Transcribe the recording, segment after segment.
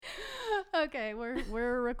Okay,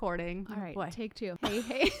 we're recording. All right, Boy. take 2.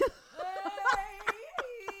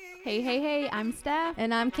 Hey. Hey, I'm Steph.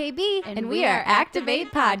 And I'm KB. And we are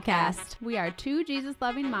Activate Podcast. We are 2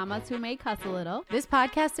 Jesus-loving mamas who may cuss a little. This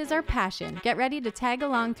podcast is our passion. Get ready to tag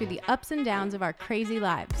along through the ups and downs of our crazy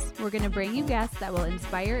lives. We're going to bring you guests that will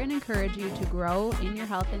inspire and encourage you to grow in your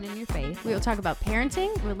health and in your faith. We will talk about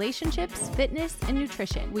parenting, relationships, fitness, and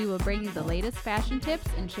nutrition. We will bring you the latest fashion tips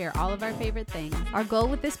and share all of our favorite things. Our goal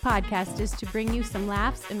with this podcast is to bring you some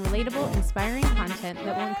laughs and relatable, inspiring content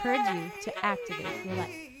that will encourage you to activate your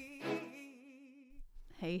life.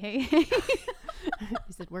 Hey.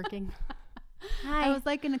 Is it working? Hi. I was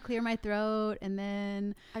like going to clear my throat, and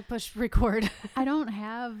then I pushed record. I don't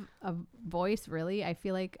have a voice really. I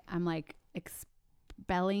feel like I'm like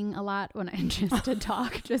expelling a lot when I just to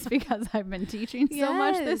talk, just because I've been teaching so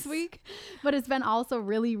much this week. But it's been also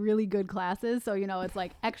really, really good classes. So, it's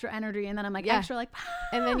like extra energy, and then I'm like extra like,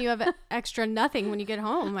 and then you have extra nothing when you get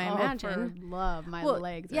home, I imagine. For love, my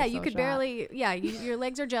legs. Yeah, are you so could shot. barely, your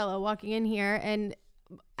legs are jello walking in here. And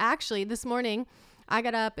actually this morning I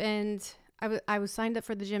got up and I was signed up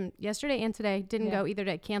for the gym yesterday and today. Didn't go either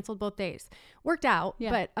day. Canceled both days. Worked out,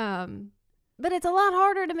 but it's a lot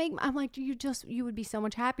harder to make. I'm like, you would be so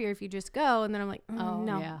much happier if you just go. And then I'm like,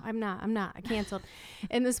 I'm not. I canceled.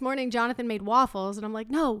 And this morning Jonathan made waffles, and I'm like,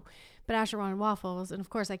 no, but Asher wanted waffles, and of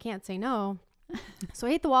course I can't say no. So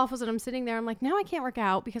I ate the waffles, and I'm sitting there. I'm like, now I can't work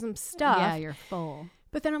out because I'm stuffed. Yeah, you're full.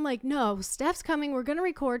 But then I'm like, no, Steph's coming. We're going to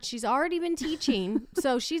record. She's already been teaching.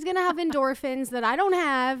 So she's going to have endorphins that I don't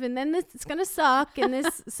have. And then it's going to suck.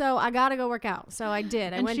 So I got to go work out. So I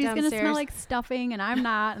did. I went downstairs. And she's going to smell like stuffing, and I'm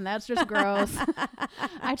not. And that's just gross.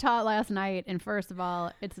 I taught last night. And first of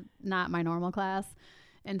all, it's not my normal class.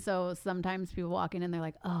 And so sometimes people walk in and they're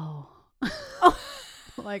like, oh.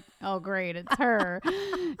 Like, oh great, it's her.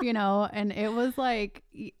 And it was like,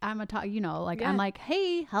 I'm like,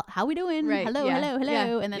 hey, how we doing? Right. Hello.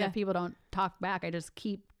 Yeah. And then if people don't talk back, I just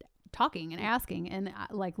keep talking and asking, and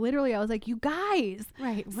literally I was like, you guys,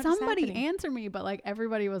 right, somebody answer me. But like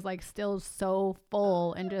everybody was like still so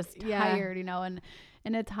full and just tired, and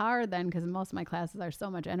it's hard then because most of my classes are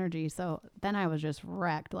so much energy. So then I was just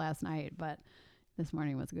wrecked last night, but this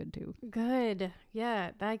morning was good too. Good.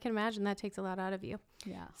 Yeah, I can imagine that takes a lot out of you.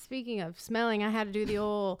 Yeah. Speaking of smelling, I had to do the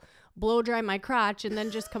old blow dry my crotch and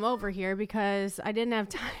then just come over here because I didn't have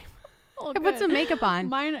time. I put some makeup on.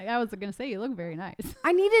 Mine, I was going to say, you look very nice.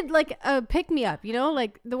 I needed like a pick me up,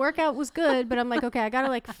 like the workout was good, but I'm like, okay, I got to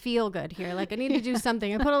like feel good here. Like I need to do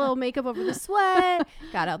something. I put a little makeup over the sweat,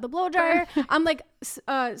 got out the blow dryer. I'm like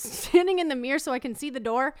standing in the mirror so I can see the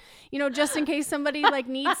door, just in case somebody like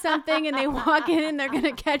needs something and they walk in and they're going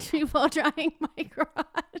to catch me blow drying my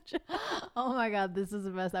crotch. Oh my God, this is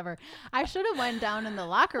the best ever. I should have went down in the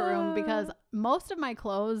locker room because most of my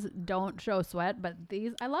clothes don't show sweat, but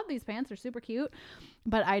I love these pants. They're super cute.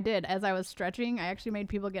 But I did, as I was stretching, I actually made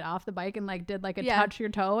people get off the bike and like did like a touch your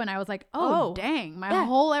toe, and I was like, oh dang, my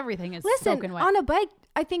whole everything is soaking wet. On a bike,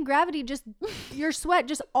 I think gravity your sweat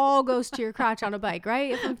just all goes to your crotch on a bike,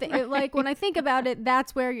 right? Like when I think about it,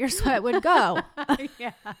 that's where your sweat would go.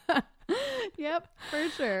 Yeah. Yep, for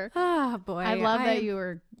sure. Oh boy. I love that you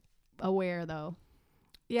were aware though.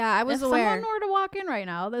 Yeah, I was if aware. If someone were to walk in right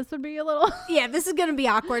now, this would be a little... Yeah, this is going to be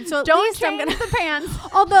awkward. So at don't least change the pants.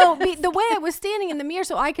 Although the way I was standing in the mirror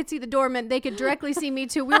so I could see the door meant they could directly see me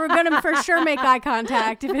too. We were going to for sure make eye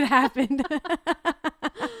contact if it happened.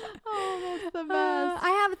 Oh, that's the best. I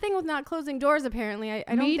have a thing with not closing doors apparently. I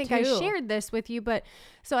don't think I shared this with you, but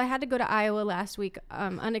so I had to go to Iowa last week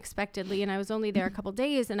unexpectedly, and I was only there a couple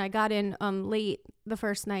days, and I got in late the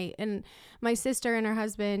first night, and my sister and her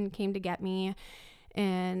husband came to get me.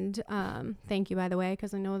 And thank you, by the way,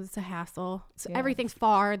 because I know it's a hassle. So everything's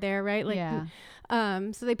far there, right?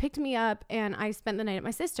 So they picked me up, and I spent the night at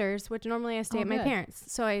my sister's, which normally I stay at my parents'.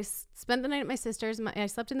 So I spent the night at my sister's. I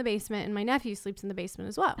slept in the basement, and my nephew sleeps in the basement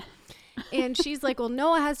as well. And she's like, well,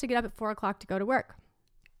 Noah has to get up at 4:00 to go to work.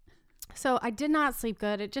 So I did not sleep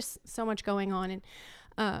good. It just so much going on.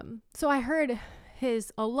 And so I heard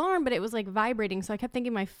his alarm, but it was like vibrating, so I kept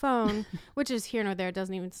thinking my phone, which is here nor there,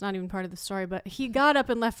 it's not even part of the story, but he got up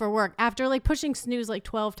and left for work after like pushing snooze like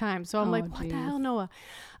 12 times. So I'm like, what the hell, Noah?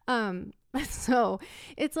 So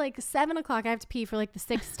it's like 7:00. I have to pee for like the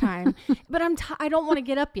 6th time, but I don't want to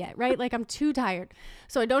get up yet, right? Like I'm too tired.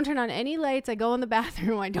 So I don't turn on any lights. I go in the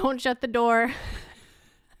bathroom. I don't shut the door.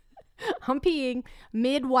 I'm peeing,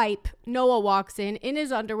 mid-wipe. Noah walks in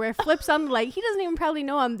his underwear, flips on the light. He doesn't even probably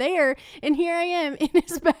know I'm there. And here I am in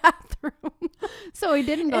his bathroom. So he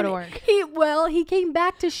didn't go to work. He came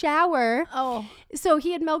back to shower. Oh. So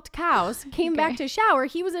he had milked cows, came back to shower.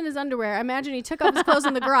 He was in his underwear. I imagine he took off his clothes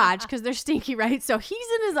in the garage because they're stinky, right? So he's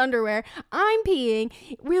in his underwear. I'm peeing.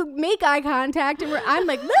 We make eye contact and I'm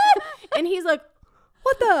like, ah! And he's like,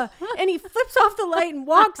 what the? And he flips off the light and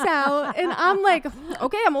walks out. And I'm like,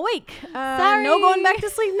 okay, I'm awake. Sorry. No going back to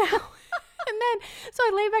sleep now. And then, so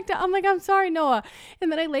I laid back down. I'm like, I'm sorry, Noah.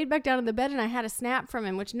 And then I laid back down in the bed and I had a snap from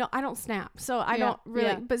him, which no, I don't snap. So I don't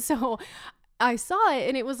really, but so I saw it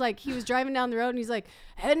and it was like, he was driving down the road and he's like,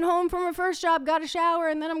 heading home from my first job, got a shower.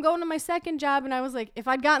 And then I'm going to my second job. And I was like, if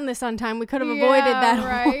I'd gotten this on time, we could have avoided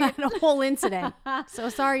that whole incident. So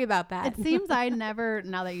sorry about that. It seems I never,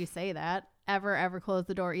 now that you say that, ever close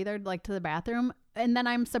the door either, like to the bathroom. And then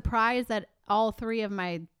I'm surprised that all three of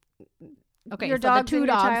my your so the two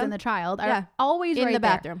dogs and the child are always in right the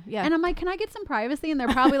there. bathroom. Yeah. And I'm like, can I get some privacy? And they're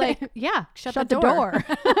probably like, yeah, shut the door.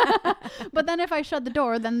 But then if I shut the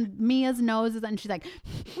door, then Mia's nose is, and she's like,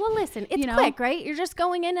 well, listen, it's quick, right? You're just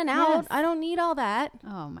going in and out. Yes. I don't need all that.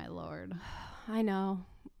 Oh my Lord. I know.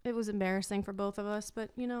 It was embarrassing for both of us, but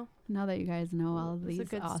now that you guys know all of these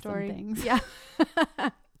awesome story. Things. Yeah.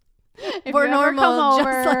 If we're normal,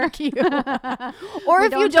 just like you. Or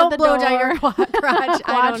if you don't blow down your crotch,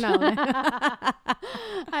 I don't know.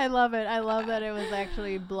 I love it. I love that it was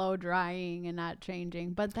actually blow drying and not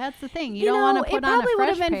changing. But that's the thing. You don't want to put on a fresh It probably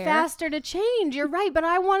would have been faster to change. You're right. But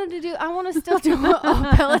I want to still do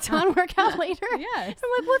a Peloton workout later. Yes. I'm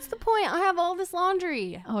like, what's the point? I have all this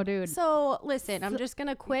laundry. Oh, dude. So listen, I'm just going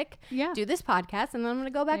to do this podcast and then I'm going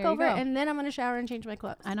to go back over and then I'm going to shower and change my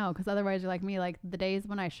clothes. I know. Because otherwise you're like me, like the days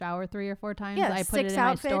when I shower 3 or 4 times, I put it in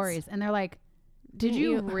outfits. my stories and they're like, did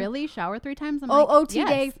you really shower 3 times? I'm OOT like,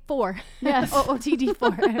 day 4. Yes. OOTD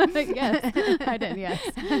 4. Yes, I did. Yes.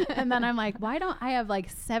 And then I'm like, why don't I have like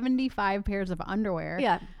 75 pairs of underwear?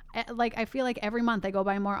 Yeah. Like I feel like every month I go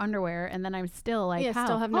buy more underwear and then I'm still like,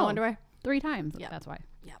 still have no underwear 3 times. Yeah. That's why.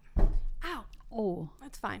 Yeah. Ow. Oh,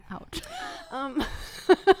 that's fine. Ouch.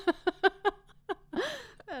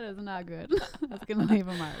 That is not good. That's going to leave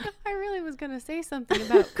a mark. I really was going to say something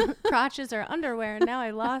about crotches or underwear, and now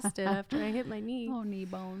I lost it after I hit my knee. Oh, knee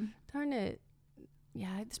bone. Darn it.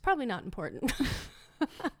 Yeah, it's probably not important.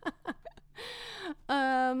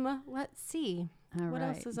 Let's see. What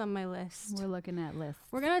else is on my list? We're looking at lists.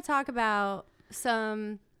 We're going to talk about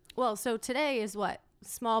so today is what?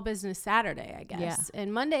 Small Business Saturday, I guess.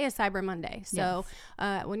 And Monday is Cyber Monday. So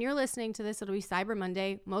when you're listening to this, it'll be Cyber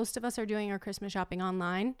Monday. Most of us are doing our Christmas shopping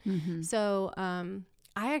online. Mm-hmm. So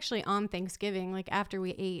I actually on Thanksgiving, like after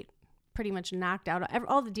we ate, pretty much knocked out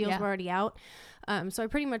all the deals were already out. So I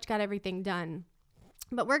pretty much got everything done.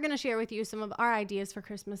 But we're going to share with you some of our ideas for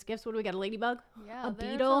Christmas gifts. What do we got? A ladybug? Yeah, a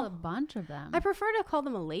beetle? A bunch of them. I prefer to call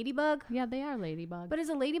them a ladybug. Yeah, they are ladybugs. But is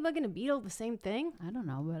a ladybug and a beetle the same thing? I don't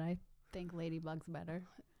know, but I think ladybug's better.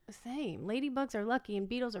 Same. Ladybugs are lucky and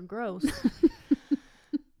beetles are gross.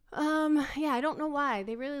 I don't know why.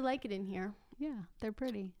 They really like it in here. Yeah, they're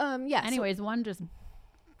pretty. Anyways, one just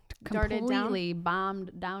completely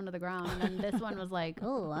bombed down to the ground, and then this one was like,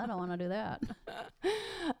 oh, I don't want to do that.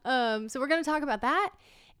 So we're going to talk about that.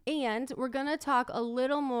 And we're going to talk a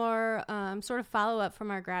little more sort of follow up from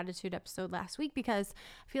our gratitude episode last week, because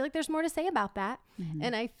I feel like there's more to say about that. Mm-hmm.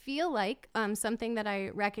 And I feel like something that I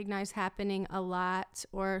recognize happening a lot,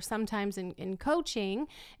 or sometimes in coaching,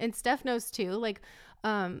 and Steph knows too, like,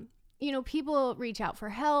 people reach out for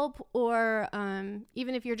help, or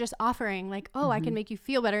even if you're just offering like, I can make you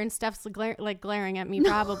feel better. And Steph's glaring at me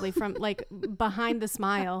probably from like behind the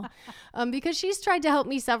smile, because she's tried to help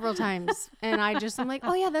me several times. And I'm like,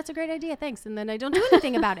 oh yeah, that's a great idea. Thanks. And then I don't do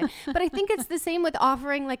anything about it. But I think it's the same with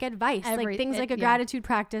offering like advice, like things like a gratitude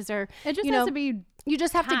practice, or it just has to be, you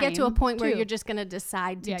just have to get to a point where you're just going to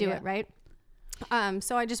decide to do it. Right.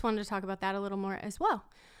 So I just wanted to talk about that a little more as well.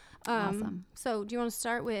 Awesome. So do you want to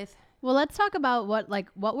start with? Well, let's talk about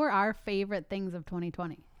what were our favorite things of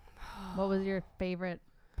 2020? What was your favorite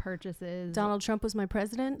purchases? Donald Trump was my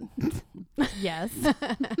president. Yes.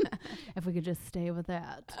 If we could just stay with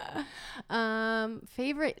that.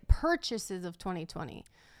 Favorite purchases of 2020.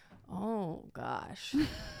 Oh gosh.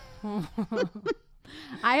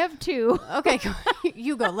 I have 2. Okay,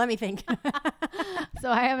 you go. Let me think. So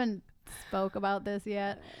I haven't spoke about this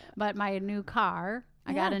yet, but my new car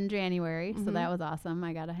I got in January, so that was awesome.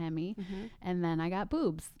 I got a Hemi, and then I got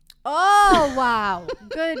boobs. Oh, wow.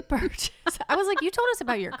 Good purchase. I was like, you told us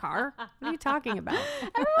about your car. What are you talking about?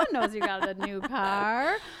 Everyone knows you got a new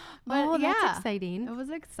car. But that's exciting. It was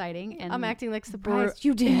exciting. And I'm acting like surprised.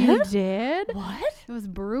 You did? You did? What? It was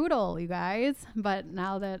brutal, you guys. But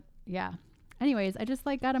now that, anyways, I just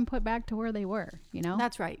like got them put back to where they were, you know?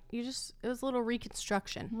 That's right. It was a little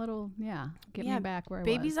reconstruction. Get me back where I was.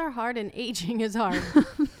 Babies are hard and aging is hard.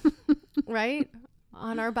 Right?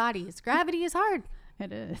 On our bodies. Gravity is hard.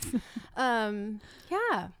 It is.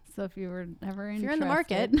 Yeah. So if you were ever interested. If you're in the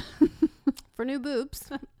market for new boobs,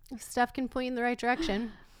 Steph can point you in the right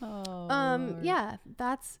direction. Yeah,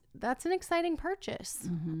 that's an exciting purchase.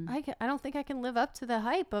 Mm-hmm. I don't think I can live up to the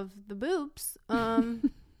hype of the boobs.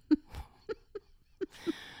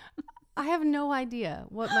 I have no idea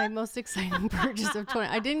what my most exciting purchase of 20.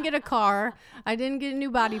 I didn't get a car. I didn't get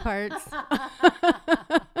new body parts.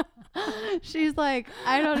 She's like,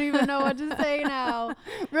 I don't even know what to say now.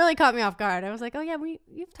 Really caught me off guard. I was like, oh yeah,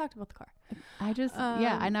 you've talked about the car.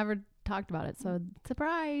 I never talked about it. So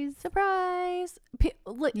surprise. If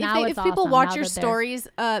people watch your stories,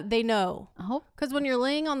 they know. Because when you're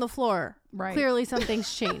laying on the floor, clearly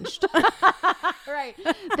something's changed. Right.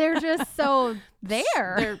 They're just so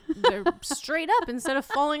there. They're straight up instead of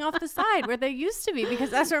falling off the side where they used to be, because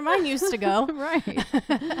that's where mine used to go. Right.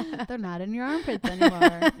 They're not in your armpits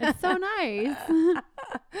anymore. It's so nice.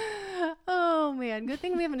 Oh man, good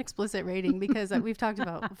thing we have an explicit rating, because we've talked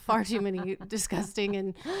about far too many disgusting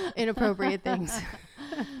and inappropriate things.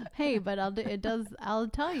 Hey, but I'll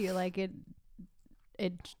tell you, like it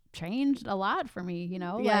changed a lot for me, you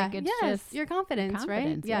know? Yeah. Like it's just your confidence,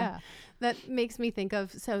 right? Yeah. That makes me think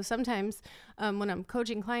of, so sometimes when I'm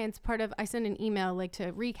coaching clients, I send an email like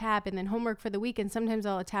to recap and then homework for the week. And sometimes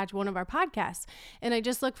I'll attach one of our podcasts, and I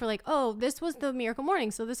just look for like, oh, this was the Miracle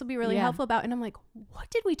Morning, so this will be really helpful about. And I'm like,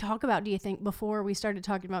 what did we talk about, do you think, before we started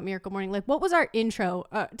talking about Miracle Morning? Like, what was our intro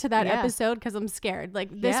to that episode? Because I'm scared. Like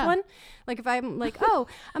this one, like if I'm like, oh,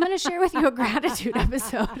 I'm going to share with you a gratitude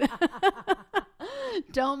episode.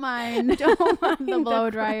 Don't mind the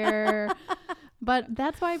blow dryer. But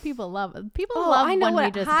that's why people love it. Love when we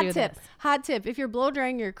just do this. Hot tip. If you're blow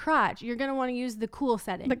drying your crotch, you're going to want to use the cool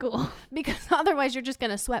setting. Because otherwise you're just going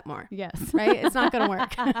to sweat more. Yes. Right? It's not going to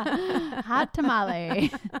work. Hot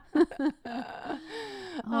tamale.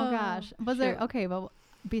 Oh gosh. But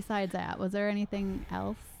besides that, was there anything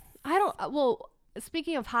else?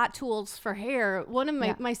 Speaking of hot tools for hair, one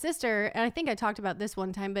of my sister, and I think I talked about this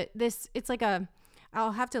one time, but it's like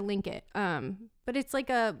I'll have to link it. But it's like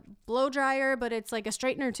a blow dryer, but it's like a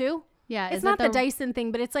straightener too. Yeah. It's not the Dyson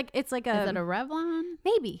thing, but it's like a. Is it a Revlon?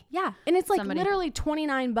 Maybe. Yeah. And it's like literally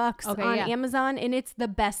 $29 on Amazon, and it's the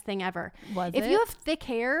best thing ever. If you have thick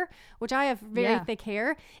hair, which I have very thick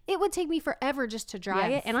hair, it would take me forever just to dry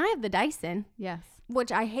it. And I have the Dyson. Yes.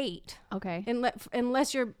 Which I hate. Okay.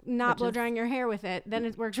 Unless you're not blow drying your hair with it, then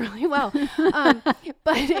it works really well.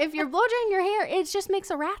 But if you're blow drying your hair, it just makes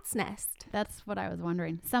a rat's nest. That's what I was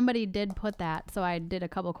wondering. Somebody did put that. So I did a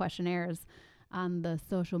couple questionnaires on the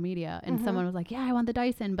social media, and someone was like, yeah, I want the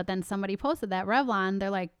Dyson. But then somebody posted that Revlon. They're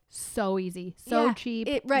like, so easy, so cheap.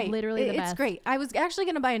 Literally the best. It's great. I was actually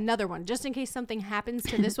going to buy another one just in case something happens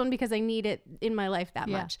to this one, because I need it in my life that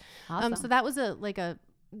much. Awesome. So that was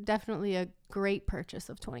definitely a great purchase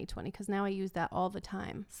of 2020, because now I use that all the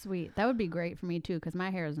time. Sweet. That would be great for me too, because my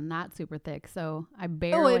hair is not super thick, so I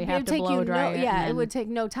barely have to blow dry it. Yeah, it would take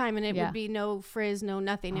no time, and it would be no frizz, no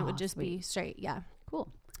nothing. It would just be straight. Yeah. Cool.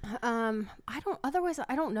 I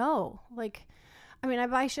don't know. Like, I mean, I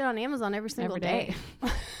buy shit on Amazon every single day.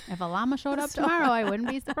 If a llama showed up tomorrow, I wouldn't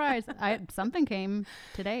be surprised. Something came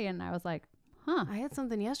today, and I was like, I had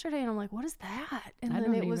something yesterday, and I'm like, what is that? And I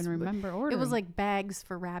don't even remember ordering. It was like bags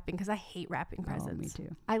for wrapping, because I hate wrapping presents. Me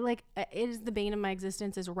too. It is the bane of my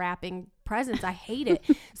existence is wrapping presents. I hate it.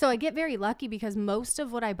 So I get very lucky, because most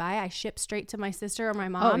of what I buy, I ship straight to my sister or my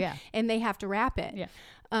mom, and they have to wrap it. Yeah.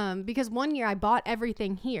 Because one year I bought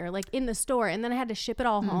everything here, like in the store, and then I had to ship it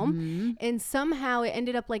all home. And somehow it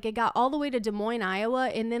ended up like it got all the way to Des Moines, Iowa.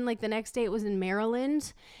 And then like the next day it was in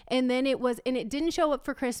Maryland. And then it didn't show up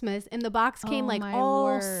for Christmas. And the box came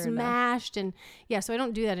all smashed. And so I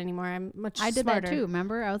don't do that anymore. I'm much smarter. I did that too.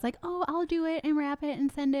 Remember? I was like, oh, I'll do it and wrap it and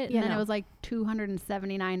send it. And then it was like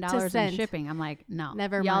 $279 in shipping. I'm like, no,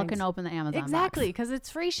 never mind. Y'all can open the Amazon box. Because it's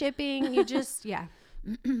free shipping. You just,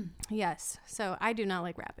 Yes. So I do not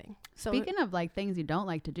like wrapping. So speaking of like things you don't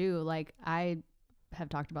like to do, like I have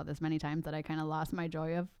talked about this many times that I kind of lost my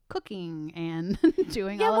joy of cooking and doing all of these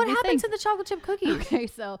things. Yeah, what happened to the chocolate chip cookies? Okay,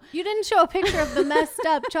 so you didn't show a picture of the messed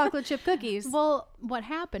up chocolate chip cookies. Well, what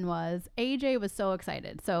happened was AJ was so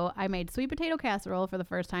excited. So I made sweet potato casserole for the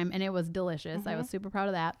first time, and it was delicious. I was super proud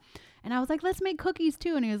of that. And I was like, let's make cookies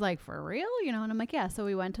too. And he was like, for real? And I'm like, yeah. So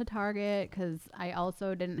we went to Target, because I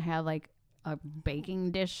also didn't have like a baking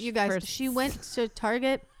dish. You guys, she went to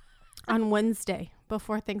Target on Wednesday,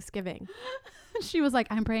 before Thanksgiving. She was like,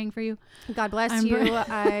 I'm praying for you. God bless you.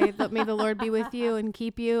 May the Lord be with you and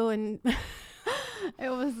keep you. And it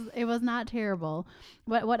was not terrible.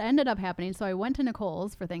 What ended up happening, so I went to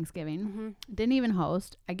Nicole's for Thanksgiving, didn't even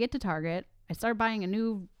host. I get to Target. I started buying a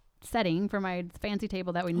new setting for my fancy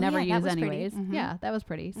table that we never use anyways. Yeah, that was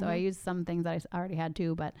pretty. So I used some things that I already had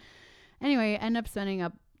too. But anyway, I ended up spending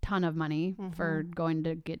a ton of money for going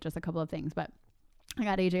to get just a couple of things. But I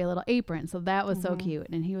got AJ a little apron, so that was so cute.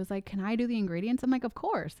 And he was like, can I do the ingredients? I'm like, of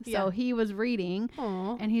course. So he was reading,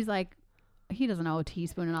 and he's like, he doesn't know a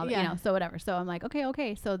teaspoon and all that, you know, so whatever. So I'm like,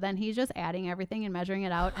 okay. So then he's just adding everything and measuring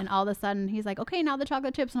it out. And all of a sudden he's like, okay, now the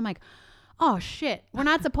chocolate chips. And I'm like, oh shit, we're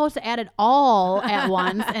not supposed to add it all at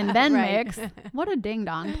once and then mix. What a ding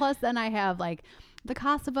dong. Plus then I have like the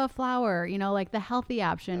cassava flour, you know, like the healthy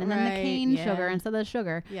option, and then the cane sugar instead of the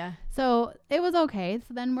sugar. Yeah. So it was okay.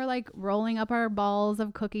 So then we're like rolling up our balls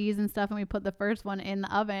of cookies and stuff, and we put the first one in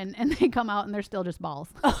the oven, and they come out and they're still just balls.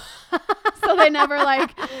 So they never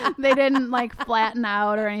they didn't like flatten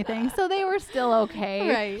out or anything. So they were still okay.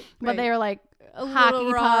 Right. But they were like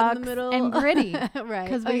hockey pucks and gritty. Right.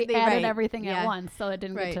 Because we added everything at once, so it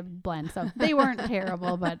didn't get to blend. So they weren't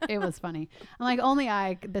terrible, but it was funny. I'm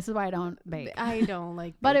like, this is why I don't bake. I don't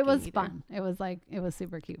like but it was fun. It was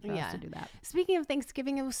super cute for us to do that. Speaking of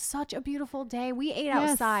Thanksgiving, it was such a beautiful day. We ate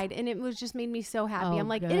outside, and it was just made me so happy. I'm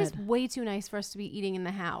like, it is way too nice for us to be eating in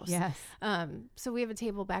the house. Yes. So we have a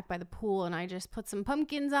table back by the pool, and I just put some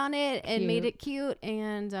pumpkins on it and made it cute,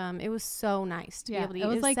 and it was so nice to be able to eat. It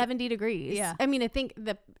was like 70 degrees. Yeah. I mean, I think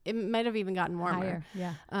it might have even gotten warmer. Higher,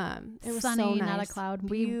 yeah. It was sunny, so nice. Not a cloud.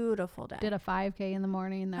 Beautiful day. Did a 5K in the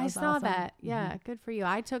morning. I saw awesome. that. Yeah, good for you.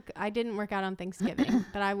 I didn't work out on Thanksgiving,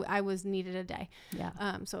 but I was needed a day.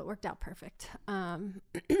 Yeah. So it worked out perfect.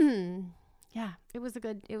 Yeah, it was a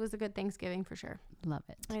good Thanksgiving for sure. Love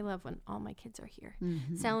it. I love when all my kids are here.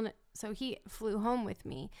 So he flew home with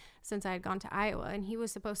me since I had gone to Iowa, and he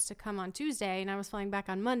was supposed to come on Tuesday, and I was flying back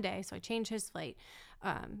on Monday. So I changed his flight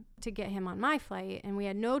to get him on my flight, and we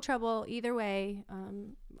had no trouble either way.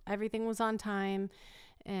 Everything was on time,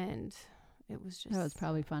 and it was just... That was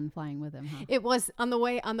probably fun flying with him, huh? It was. On the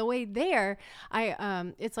way there,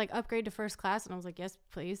 it's like upgrade to first class, and I was like, yes,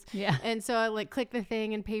 please. Yeah. And so I like click the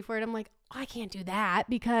thing and pay for it. I'm like, I can't do that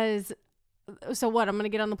because... So what? I'm going to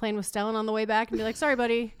get on the plane with Stellan on the way back and be like, sorry,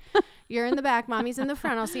 buddy, you're in the back. Mommy's in the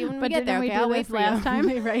front. I'll see you when we get there. Okay, I'll wait for last time.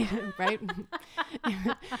 Right.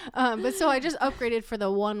 But so I just upgraded for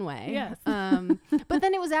the one way. Yes. But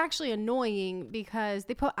then it was actually annoying because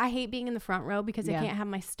I hate being in the front row because I can't have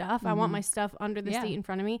my stuff. I want my stuff under the seat in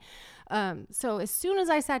front of me. So as soon as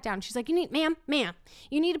I sat down, she's like, ma'am,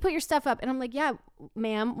 you need to put your stuff up. And I'm like, yeah,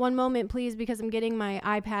 ma'am, one moment, please, because I'm getting my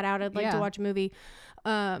iPad out. I'd like to watch a movie.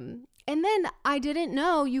 And then I didn't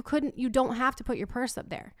know you don't have to put your purse up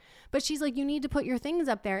there. But she's like, you need to put your things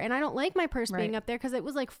up there. And I don't like my purse being up there because it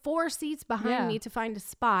was like 4 seats behind me to find a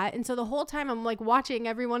spot. And so the whole time I'm like watching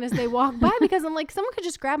everyone as they walk by because I'm like, someone could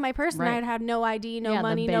just grab my purse and I'd have no ID, no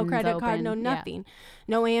money, no credit card, no nothing.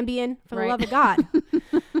 No Ambien, for the love of God.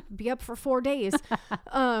 Be up for 4 days.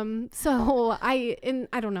 So I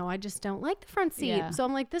don't know. I just don't like the front seat. Yeah. So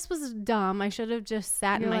I'm like, this was dumb. I should have just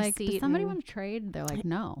sat in my seat. Does somebody want to trade? They're like,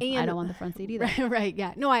 no, I don't want the front seat either. Right.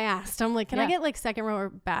 Yeah. No, I asked. I'm like, can I get like second row or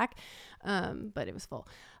back? But it was full.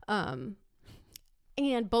 And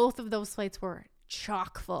both of those flights were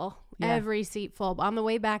chock full. Yeah. Every seat full. On the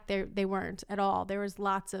way back, they weren't at all. There was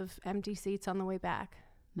lots of empty seats on the way back.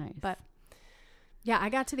 Nice. But yeah, I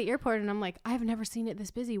got to the airport and I'm like, I've never seen it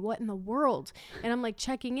this busy. What in the world? And I'm like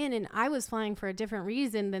checking in, and I was flying for a different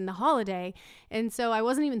reason than the holiday. And so I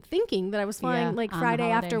wasn't even thinking that I was flying like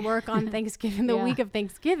Friday after work on Thanksgiving, the week of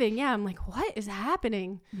Thanksgiving. Yeah, I'm like, what is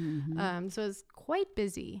happening? Mm-hmm. So it was quite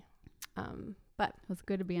busy. But it was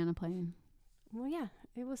good to be on a plane. Well, yeah,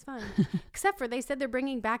 it was fun. Except for they said they're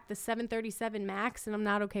bringing back the 737 MAX, and I'm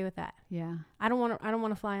not okay with that. Yeah. I don't want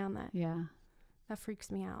to fly on that. Yeah. That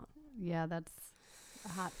freaks me out. Yeah, that's a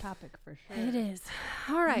hot topic for sure. It is.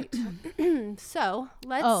 All right. So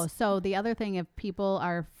so the other thing, if people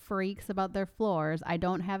are freaks about their floors, I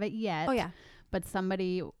don't have it yet. Oh, yeah. But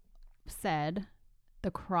somebody said the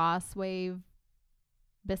Crosswave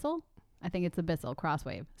Bissell. I think it's a Bissell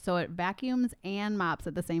Crosswave. So it vacuums and mops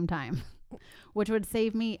at the same time, which would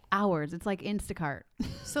save me hours. It's like Instacart.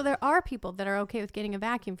 So there are people that are okay with getting a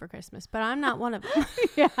vacuum for Christmas, but I'm not one of them.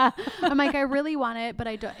 Yeah. I'm like, I really want it, but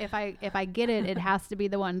I don't, if I get it, it has to be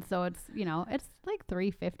the one. So it's, it's like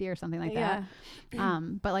 $350 or something like that.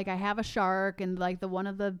 But like I have a Shark, and like one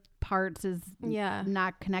of the parts is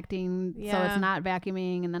not connecting. So it's not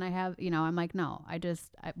vacuuming. And then I have, I'm like, no,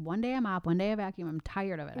 one day I mop, one day I vacuum. I'm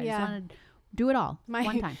tired of it. I just wanted Do it all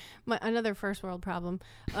one time. Another first world problem.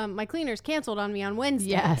 My cleaners canceled on me on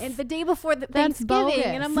Wednesday. Yes. And the day before Thanksgiving. Bogus.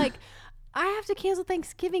 And I'm like, I have to cancel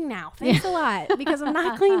Thanksgiving now. Thanks a lot because I'm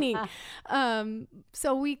not cleaning.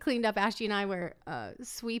 So we cleaned up. Ashley and I were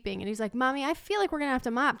sweeping, and he's like, Mommy, I feel like we're gonna have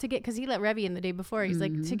to mop to get, because he let Revy in the day before. He's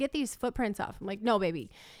like, to get these footprints off. I'm like, no, baby.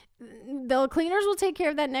 The cleaners will take care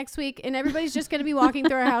of that next week, and everybody's just gonna be walking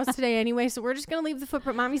through our house today anyway. So we're just gonna leave the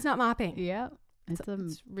footprint. Mommy's not mopping. Yeah,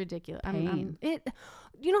 it's ridiculous. Pain.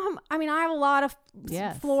 You know how, I mean, I have a lot of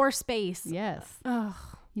floor space. Yes. Ugh.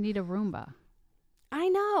 You need a Roomba. I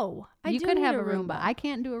know. You could have a Roomba. I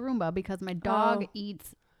can't do a Roomba because my dog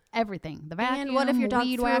eats everything. The vacuum, and what if your dog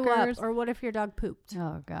weed threw whackers. up, or what if your dog pooped?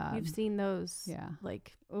 Oh God. You've seen those. Yeah.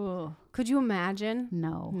 Like, could you imagine?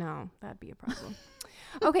 No, that'd be a problem.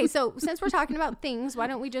 Okay, so since we're talking about things, why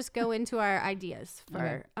don't we just go into our ideas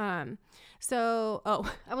for I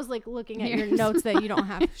was like looking at your notes that you don't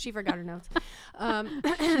have. She forgot her notes.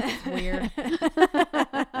 It's weird.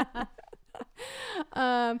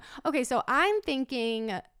 Okay, so I'm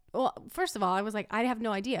thinking, well, first of all, I was like, I have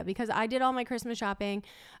no idea because I did all my Christmas shopping,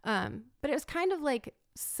 but it was kind of like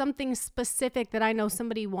something specific that I know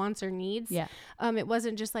somebody wants or needs. Yeah. It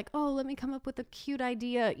wasn't just like, oh, let me come up with a cute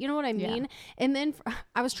idea. You know what I mean? Yeah. And then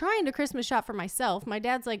I was trying to Christmas shop for myself. My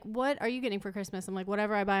dad's like, what are you getting for Christmas? I'm like,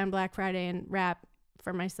 whatever I buy on Black Friday, and wrap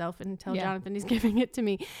for myself and tell Jonathan he's giving it to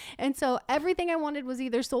me. And so everything I wanted was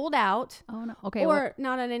either sold out or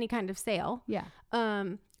not on any kind of sale. Yeah.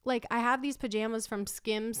 Like I have these pajamas from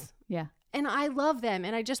Skims. Yeah. And I love them.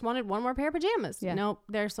 And I just wanted one more pair of pajamas. Yeah. Nope,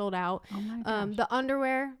 they're sold out. Oh my gosh. The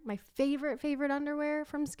underwear, my favorite underwear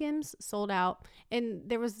from Skims, sold out. And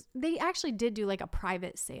they actually did do like a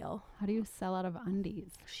private sale. How do you sell out of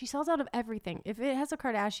undies? She sells out of everything. If it has a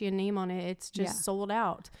Kardashian name on it, it's just sold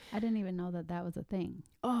out. I didn't even know that was a thing.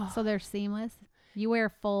 Oh. So they're seamless? You wear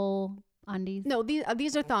full undies? No,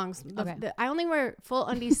 these are thongs. Okay. I only wear full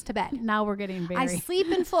undies to bed. Now we're getting very... I sleep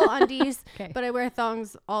in full undies, Okay. but I wear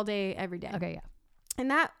thongs all day, every day. Okay, yeah.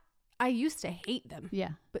 And that, I used to hate them. Yeah.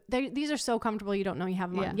 But these are so comfortable, you don't know you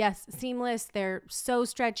have them on. Yes, seamless. They're so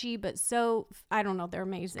stretchy, but so, I don't know, they're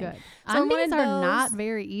amazing. Good. So undies are not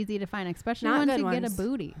very easy to find, especially once you get a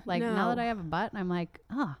booty. Like now that I have a butt, I'm like,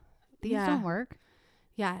 these don't work.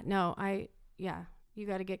 Yeah, no, you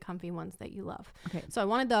got to get comfy ones that you love. Okay. So I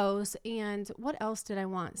wanted those. And what else did I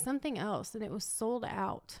want? Something else. And it was sold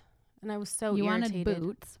out. And I was so irritated. You wanted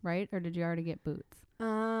boots, right? Or did you already get boots?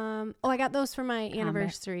 I got those for my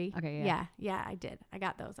anniversary. Okay. Yeah, I did. I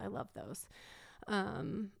got those. I love those.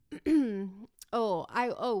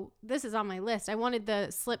 This is on my list. I wanted the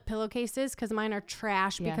slip pillowcases because mine are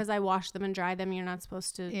trash because I wash them and dry them. You're not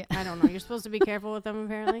supposed to, I don't know. You're supposed to be careful with them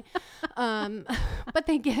apparently. But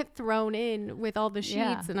they get thrown in with all the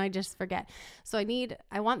sheets and I just forget. So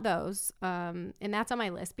I want those. And that's on my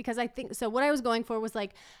list because I think, so what I was going for was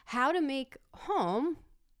like how to make home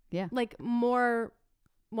like more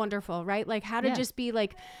wonderful, right? Like how to just be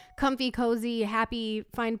like comfy, cozy, happy,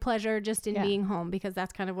 find pleasure just in being home, because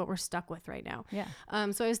that's kind of what we're stuck with right now.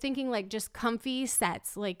 So I was thinking like just comfy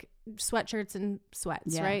sets, like sweatshirts and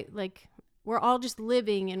sweats, right? Like we're all just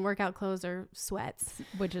living in workout clothes or sweats,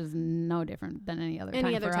 which is no different than any other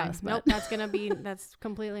time for us. Nope, that's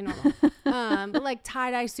completely normal. But like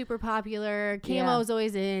tie-dye, super popular. Camo's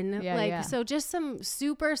always in. So just some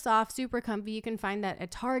super soft, super comfy. You can find that at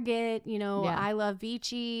Target. You know, I love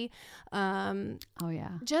Vici. But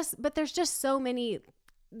there's just so many.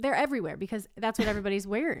 They're everywhere because that's what everybody's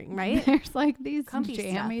wearing, right? There's like these comfy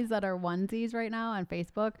jammies that are onesies right now on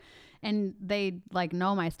Facebook, and they like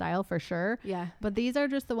know my style for sure. Yeah. But these are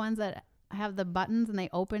just the ones that have the buttons and they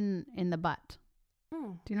open in the butt.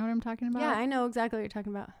 Do you know what I'm talking about? Yeah, I know exactly what you're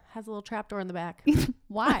talking about. Has a little trap door in the back.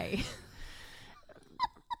 Why?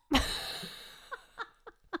 I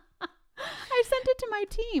sent it to my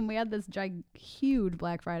team. We had this huge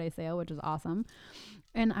Black Friday sale, which is awesome.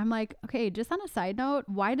 And I'm like, okay, just on a side note,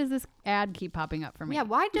 why does this ad keep popping up for me? Yeah,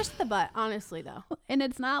 why just the butt, honestly, though? And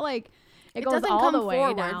it's not like it goes all the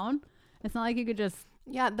way down. It's not like you could just...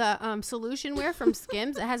 Yeah, the solution wear from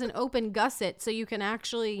Skims, it has an open gusset, so you can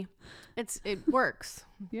actually... It works.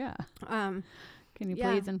 Yeah. Can you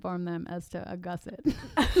please inform them as to a gusset?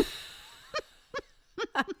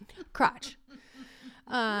 Crotch.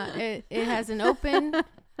 It has an open...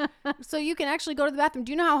 So you can actually go to the bathroom.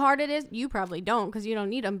 Do you know how hard it is? You probably don't because you don't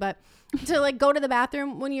need them, but to like go to the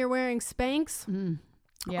bathroom when you're wearing Spanx.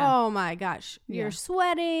 Yeah. Oh my gosh. You're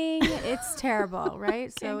sweating. It's terrible,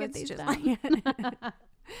 right? So it's just like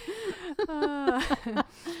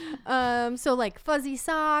so like fuzzy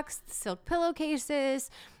socks, silk pillowcases,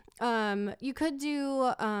 You could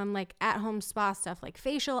do like at home spa stuff like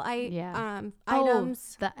facial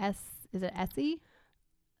items. Is it Essie?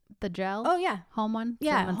 The gel? Oh yeah. Home one?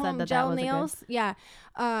 Yeah. Someone home said gel that was nails. Yeah.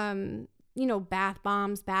 You know, bath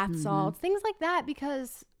bombs, bath salts, things like that,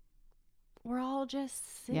 because we're all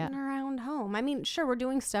just sitting around home. I mean, sure, we're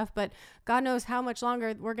doing stuff, but God knows how much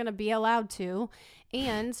longer we're going to be allowed to.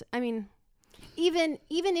 And I mean, even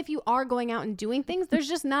if you are going out and doing things, there's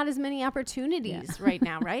just not as many opportunities right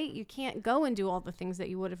now, right? You can't go and do all the things that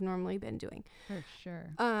you would have normally been doing. For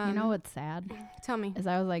sure. You know what's sad? Tell me. Is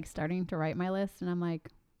I was like starting to write my list, and I'm like,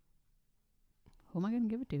 who am I going to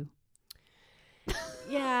give it to?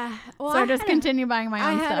 Yeah. Well, so I just continue buying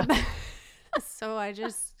my own stuff. So I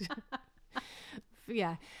just...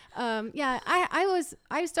 Yeah.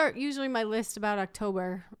 I start usually my list about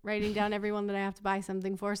October, writing down everyone that I have to buy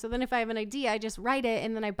something for. So then if I have an idea, I just write it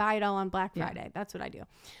and then I buy it all on Black Friday. That's what I do.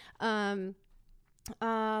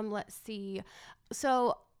 Let's see.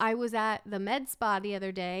 So I was at the med spa the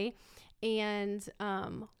other day, and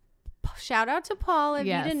shout out to Paul at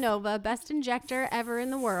Vita Nova, best injector ever in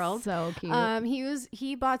the world. So cute.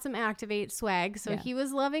 He bought some Activate swag, so he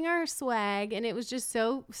was loving our swag, and it was just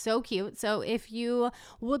so cute. So if you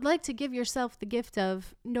would like to give yourself the gift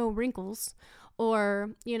of no wrinkles,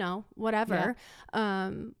 or whatever,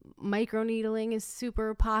 microneedling is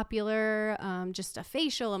super popular, just a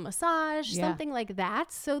facial, a massage, something like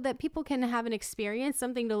that, so that people can have an experience,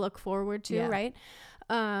 something to look forward to, right?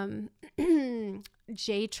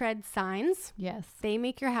 J-Tread signs. Yes. They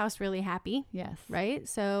make your house really happy. Yes. Right?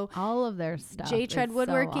 So all of their stuff. J-Tread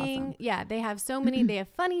Woodworking. So awesome. Yeah. They have so many. They have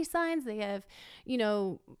funny signs. They have,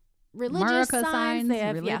 religious signs. They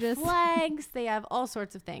have flags. They have all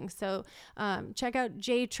sorts of things. So check out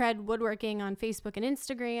J-Tread Woodworking on Facebook and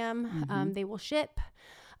Instagram. They will ship.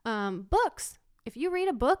 Books. If you read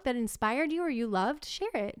a book that inspired you or you loved, share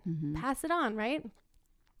it. Pass it on, right?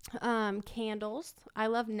 Candles. I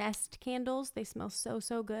love Nest candles. They smell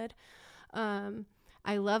so good.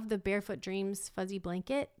 I love the Barefoot Dreams fuzzy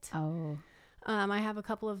blanket. I have a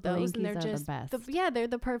couple of those, and they're just the best. They're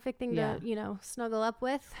the perfect thing to snuggle up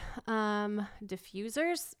with.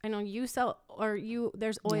 Diffusers. I know you sell,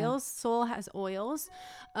 there's oils. Soul has oils.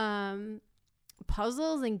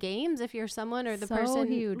 Puzzles and games, if you're someone or the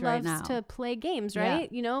person who loves to play games,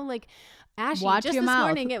 right? Ashy, watch just your this mouth.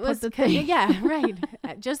 morning it was right.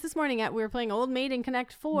 Just this morning we were playing Old Maid and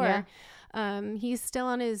Connect 4. He's still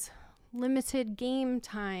on his limited game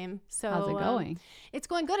time. So how's it going? It's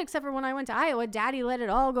going good, except for when I went to Iowa, Daddy let it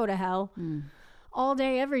all go to hell. All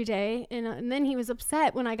day, every day. And then he was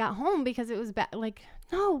upset when I got home because it was like,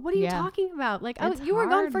 no, what are you talking about? Like, you were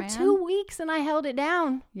gone for 2 weeks and I held it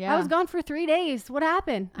down. I was gone for 3 days. What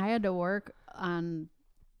happened? I had to work on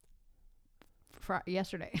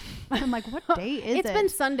yesterday. I'm like, what day is it? It's been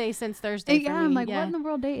Sunday since Thursday for me. I'm like, what in the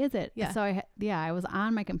world day is it? So I was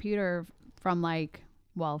on my computer from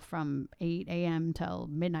 8 a.m. till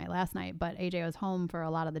midnight last night, but AJ was home for a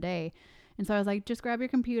lot of the day. And so I was like, just grab your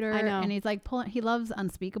computer. I know. And he's like, he loves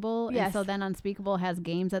Unspeakable. Yes. And so then Unspeakable has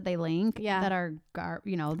games that they link that are,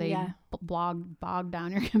 bog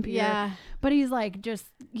down your computer. Yeah. But he's like, just,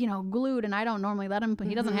 glued. And I don't normally let him, but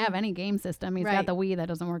he doesn't have any game system. He's got the Wii that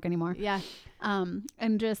doesn't work anymore. Yeah.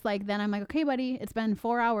 And just like, then I'm like, okay, buddy, it's been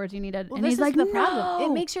 4 hours. You need to, and he's like, the problem.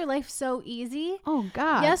 It makes your life so easy. Oh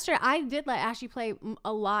God. Yesterday, I did let Ashley play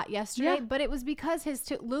a lot yesterday, but it was because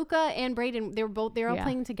Luca and Brayden, they were all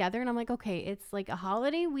playing together. And I'm like, okay, it's like a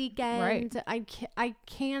holiday weekend. Right. I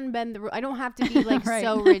can bend the rule. I don't have to be like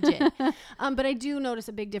so rigid. But I do notice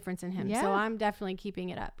a big difference in him. Yeah. So I'm definitely keeping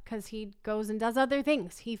it up because he goes and does other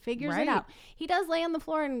things. He figures it out. He does lay on the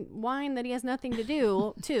floor and whine that he has nothing to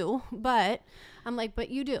do too, but I'm like, but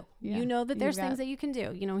you do. Yeah. You know that there's things that you can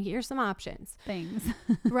do. Here's some options. Things.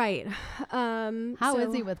 Right. How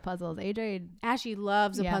is he with puzzles? Ashley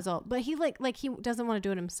loves a puzzle, but he he doesn't want to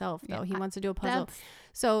do it himself though. He wants to do a puzzle.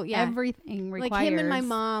 So everything requires. Like him and my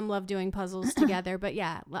mom love doing puzzles together, but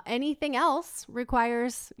anything else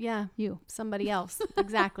requires somebody else.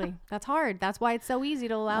 Exactly. That's hard. That's why it's so easy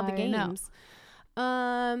to allow the games.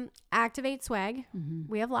 Activate swag.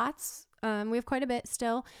 We have lots. We have quite a bit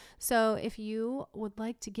still. So if you would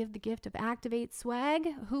like to give the gift of Activate swag,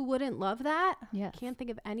 who wouldn't love that? Yes. Can't think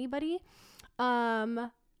of anybody.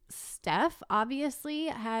 Steph obviously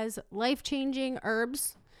has life-changing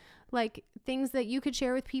herbs, like things that you could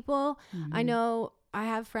share with people. I know I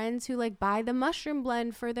have friends who buy the mushroom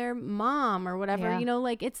blend for their mom or whatever,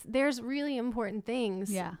 there's really important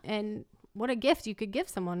things. Yeah. And what a gift you could give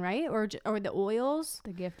someone, right? Or the oils,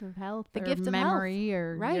 the gift of health, the gift of memory, health.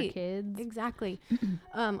 or your kids. Exactly.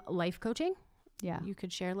 Life coaching. you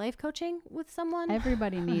could share life coaching with someone.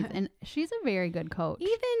 Everybody needs, and she's a very good coach.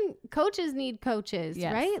 Even coaches need coaches,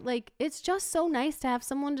 right? Like, it's just so nice to have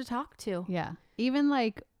someone to talk to. Yeah. Even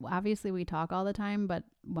like, obviously we talk all the time, but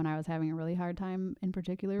when I was having a really hard time in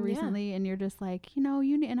particular recently, and you're just like, you know,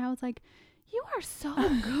 and I was like, you are so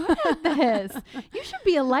good at this. You should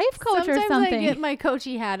be a life coach or something. Sometimes I get my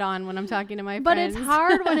coachy hat on when I'm talking to my friends. But it's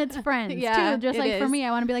hard when it's friends too. Just like for me,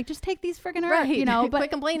 I want to be like, just take these freaking herbs, you know. But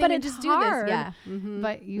quit complaining and just hard. Do this. Yeah.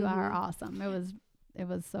 But you are awesome. It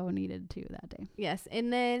was so needed too that day. Yes.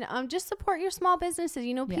 And then just support your small businesses.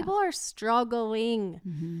 You know, people are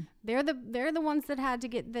struggling. They're the ones that had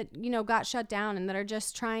to got shut down and that are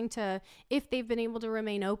just trying to, if they've been able to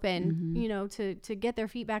remain open, you know, to get their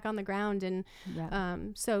feet back on the ground. And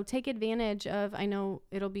so take advantage of, I know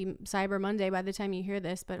it'll be Cyber Monday by the time you hear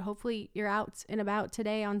this, but hopefully you're out and about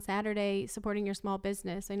today on Saturday supporting your small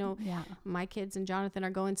business. I know my kids and Jonathan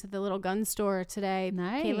are going to the little gun store today.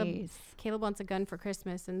 Nice. Caleb wants a gun for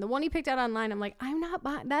Christmas, and the one he picked out online, I'm like, I'm not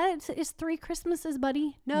buying that. Is 3 Christmases,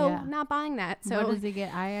 buddy. No, I'm not buying that. So what does he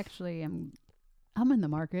get? I'm in the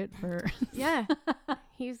market for they're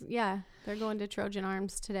going to Trojan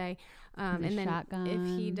Arms today, and then shotgun. If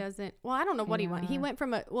he doesn't, well, I don't know what he went. He went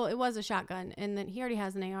from it was a shotgun, and then he already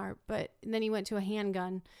has an AR, but then he went to a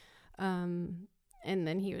handgun, and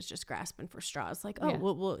then he was just grasping for straws, like,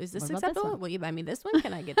 well, is this acceptable? Will you buy me this one?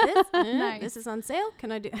 Can I get this? Nice. This is on sale.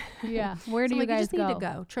 Can I do? Yeah. Where do you guys go? Need to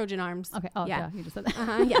go. Trojan Arms. Okay. Oh, yeah. You just said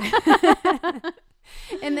that. Yeah.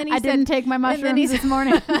 And then he said, didn't take my mushrooms this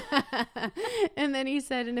morning. And then he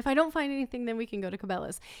said, and if I don't find anything, then we can go to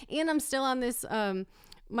Cabela's. And I'm still on this.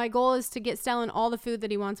 My goal is to get Stellan all the food that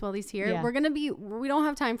he wants while he's here. Yeah. We don't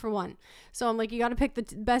have time for one. So I'm like, you got to pick the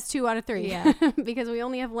best 2 out of 3. Yeah. Because we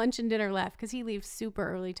only have lunch and dinner left because he leaves super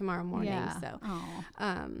early tomorrow morning. Yeah. So,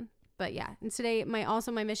 but yeah. And today,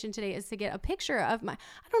 my mission today is to get a picture of I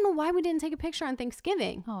don't know why we didn't take a picture on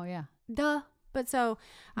Thanksgiving. Oh, yeah. Duh. But so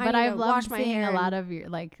I've loved seeing a lot of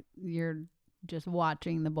you're just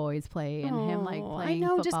watching the boys play and him like playing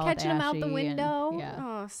football just catching him out the window. Yeah.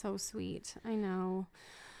 Oh, so sweet. I know.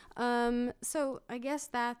 So I guess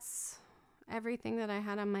that's everything that I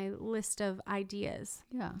had on my list of ideas.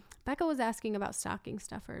 Yeah. Becca was asking about stocking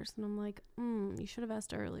stuffers, and I'm like, you should have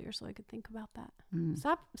asked earlier so I could think about that.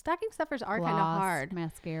 Stocking stuffers are kind of hard.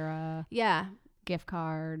 Mascara. Yeah. Gift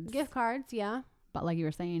cards. Yeah. But like you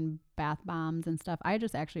were saying, bath bombs and stuff. I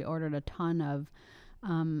just actually ordered a ton of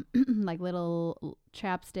like little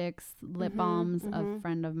chapsticks, lip balms. A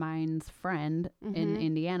friend of mine's friend in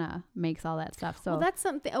Indiana makes all that stuff. So that's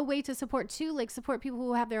a way to support too, like support people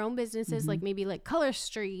who have their own businesses, like maybe like Color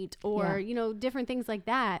Street or you know, different things like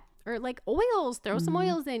that, or like oils. Throw some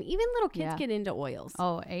oils in. Even little kids get into oils.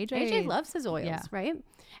 Oh, AJ loves his oils, right?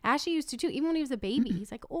 Ashley used to too. Even when he was a baby,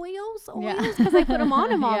 he's like oils, because I put them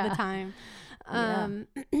on him all the time.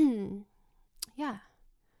 Yeah.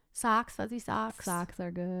 Socks, fuzzy socks. Socks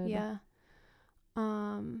are good. Yeah.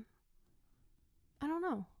 I don't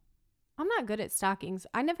know. I'm not good at stockings.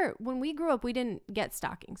 When we grew up, we didn't get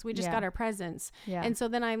stockings. We just got our presents. Yeah. And so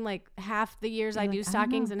then I'm like, half the years I do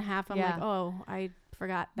stockings and half I'm like, oh, I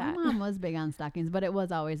forgot that. My mom was big on stockings, but it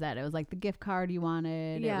was always that. It was like the gift card you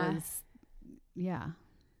wanted. Yeah. It was,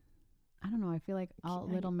 I don't know. I feel like all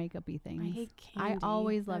little makeup-y things. I hate candy. I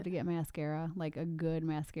always love to get mascara, like a good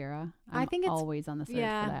mascara. I think it's always on the search for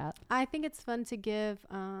that. I think it's fun to give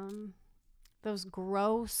those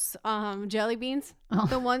gross jelly beans. Oh.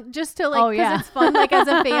 The one just to like, because it's fun like as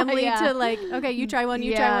a family to like, okay, you try one,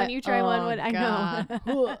 you try one, you try one. What I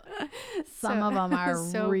know. Some of them are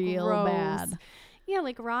so real gross. Bad. Yeah,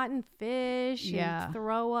 like rotten fish and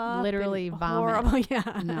throw up. Literally vomit. Horrible,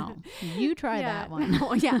 yeah. No. You try that one.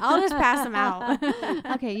 No, I'll just pass them out.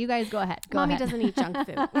 Okay, you guys go ahead. Mommy doesn't eat junk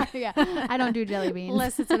food. Yeah, I don't do jelly beans.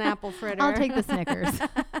 Unless it's an apple fritter. I'll take the Snickers.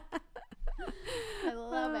 I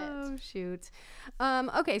love it. Oh, shoot.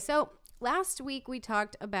 Okay, so last week we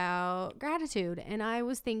talked about gratitude, and I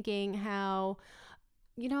was thinking how,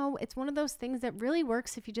 you know, it's one of those things that really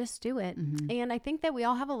works if you just do it. And I think that we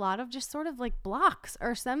all have a lot of just sort of like blocks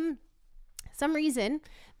or some reason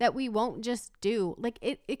that we won't just do. Like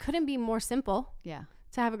it couldn't be more simple. Yeah.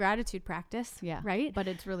 To have a gratitude practice. Yeah. Right. But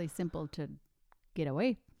it's really simple to get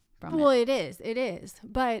away from. Well, it is.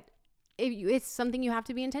 But it's something you have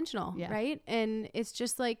to be intentional. Yeah. Right. And it's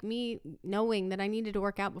just like me knowing that I needed to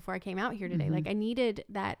work out before I came out here today. Like I needed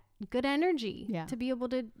that good energy to be able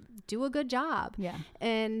to do a good job. Yeah.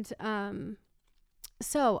 And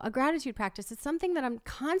so a gratitude practice, it's something that I'm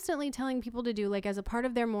constantly telling people to do, like as a part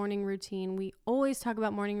of their morning routine. We always talk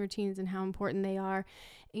about morning routines and how important they are.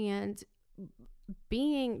 And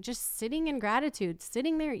just sitting in gratitude,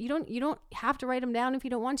 sitting there. You don't have to write them down if you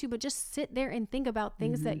don't want to, but just sit there and think about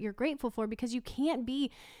things that you're grateful for, because you can't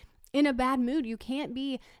be in a bad mood. You can't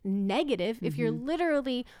be negative if you're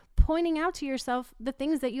literally pointing out to yourself the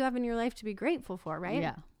things that you have in your life to be grateful for, right?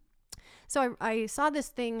 Yeah. So I saw this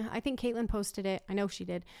thing, I think Caitlin posted it. I know she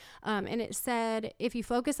did. And it said, if you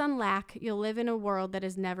focus on lack, you'll live in a world that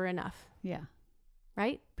is never enough. Yeah.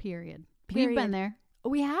 Right? Period. We've been there.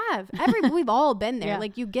 We have. We've all been there. Yeah.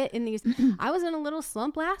 Like you get in these, I was in a little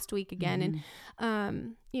slump last week again.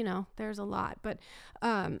 And, there's a lot, but,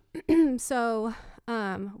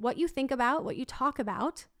 what you think about, what you talk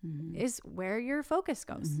about is where your focus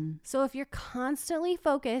goes. So if you're constantly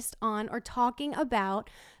focused on or talking about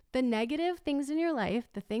the negative things in your life,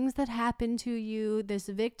 the things that happen to you, this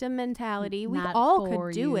victim mentality, we all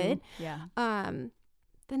could do it. Yeah.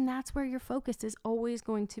 Then that's where your focus is always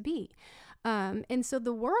going to be. And so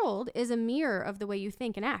the world is a mirror of the way you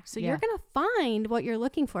think and act. So you're going to find what you're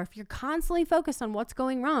looking for. If you're constantly focused on what's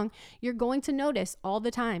going wrong, you're going to notice all the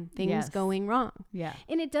time things going wrong. Yeah.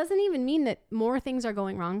 And it doesn't even mean that more things are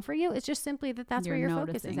going wrong for you. It's just simply that's where your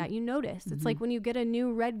focus is at. You notice. It's like when you get a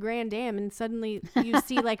new red Grand Am and suddenly you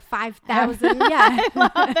see like 5,000. Yeah. I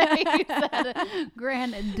love that you said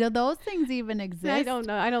Grand. Do those things even exist? I don't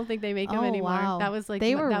know. I don't think they make them anymore. Wow. That was like,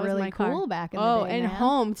 they were that was really my cool car. back in the day. And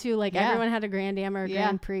home too. Like everyone had a Grand Am or a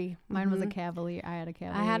Grand Prix. Mine was a Cavalier. I had a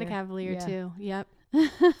Cavalier. I had a Cavalier too. Yep.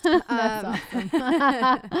 That's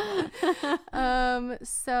awesome.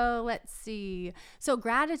 So let's see. So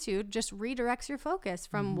gratitude just redirects your focus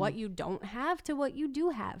from what you don't have to what you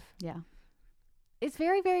do have. Yeah. It's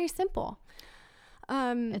very, very simple.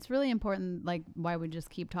 It's really important, like why we just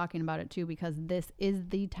keep talking about it too, because this is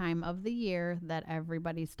the time of the year that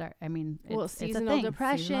everybody seasonal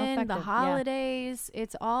depression, the holidays,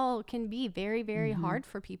 it's all can be very, very hard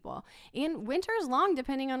for people. And winter's long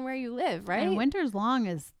depending on where you live, right? And winter's long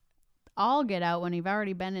is all get out when you've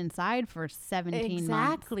already been inside for 17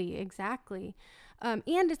 months. Exactly. And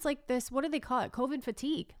it's like this, what do they call it? COVID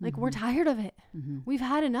fatigue. Like we're tired of it. We've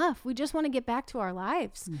had enough. We just want to get back to our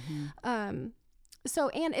lives. So,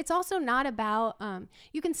 and it's also not about,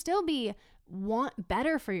 you can still want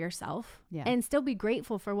better for yourself and still be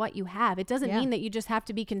grateful for what you have. It doesn't mean that you just have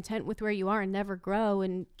to be content with where you are and never grow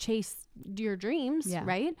and chase your dreams,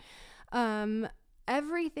 right?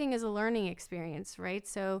 Everything is a learning experience, right?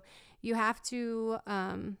 So you have to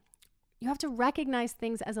recognize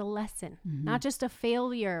things as a lesson, not just a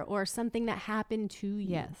failure or something that happened to you.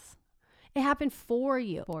 Yes. It happened for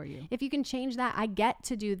you. If you can change that, I get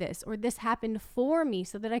to do this, or this happened for me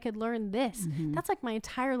so that I could learn this. That's like my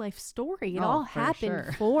entire life story. It all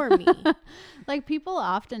happened for me. Like people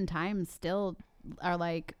oftentimes still are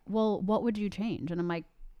like, well, what would you change? And I'm like,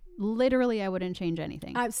 literally, I wouldn't change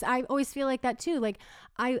anything. I always feel like that too. Like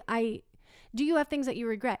do you have things that you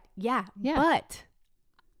regret? Yeah. But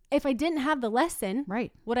if I didn't have the lesson,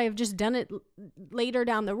 would I have just done it later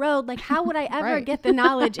down the road? Like, how would I ever get the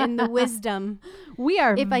knowledge and the wisdom? We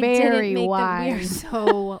are if I didn't make wise. We are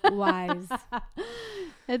so wise.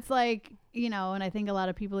 It's like, and I think a lot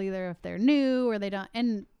of people, either if they're new or they don't,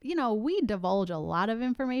 and we divulge a lot of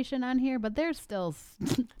information on here, but there's still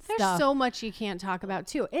there's so much you can't talk about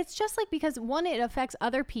too. It's just like, because one, it affects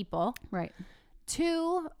other people. Right.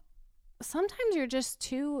 Two, sometimes you're just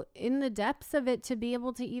too in the depths of it to be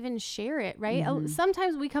able to even share it, right?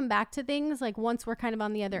 Sometimes we come back to things like once we're kind of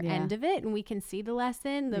on the other end of it and we can see the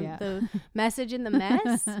lesson, the message in the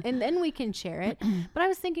mess, and then we can share it. But I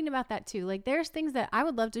was thinking about that too. Like there's things that I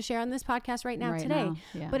would love to share on this podcast today,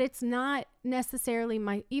 but it's not necessarily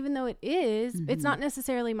even though it is, it's not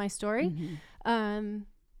necessarily my story.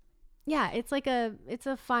 It's like it's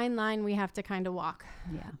a fine line we have to kind of walk.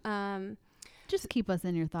 Just keep us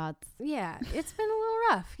in your thoughts. Yeah, it's been a little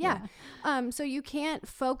rough. So you can't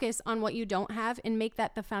focus on what you don't have and make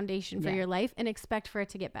that the foundation for your life and expect for it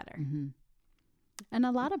to get better. And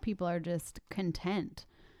a lot of people are just content.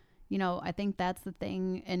 I think that's the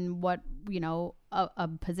thing, and what, a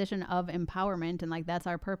position of empowerment, and like that's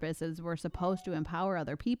our purpose, is we're supposed to empower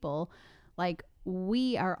other people. Like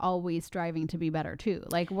we are always striving to be better too.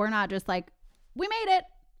 Like we're not just like, we made it,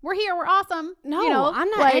 we're here, we're awesome. No, I'm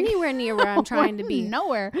not anywhere near where I'm trying to be.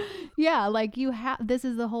 Nowhere. Yeah, like this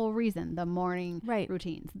is the whole reason, the morning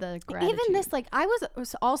routines, the gratitude. Even this, like I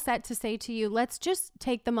was all set to say to you, let's just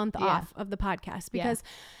take the month off of the podcast, because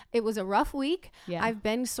it was a rough week. I've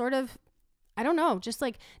been sort of, I don't know, just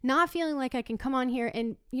like not feeling like I can come on here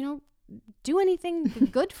and, do anything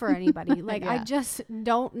good for anybody. Like, Yeah. I just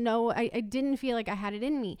don't know. I didn't feel like I had it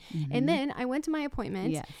in me. And then I went to my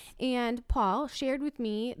appointment and Paul shared with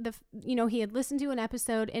me he had listened to an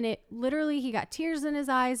episode and it literally, he got tears in his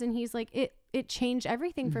eyes and he's like, it changed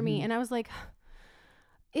everything for me. And I was like,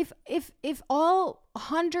 if all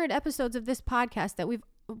 100 episodes of this podcast that we've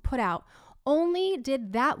put out only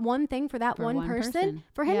did that one thing for that one person,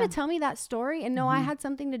 for him to tell me that story and know I had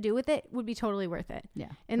something to do with it would be totally worth it. Yeah.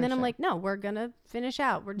 And then I'm like, no, we're going to finish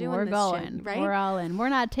out. We're doing this going, shit, right? We're all in. We're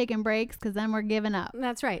not taking breaks because then we're giving up.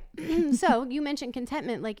 That's right. So you mentioned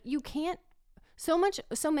contentment. Like, you can't, so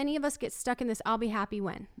many of us get stuck in this, I'll be happy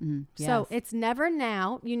when. Yes. So it's never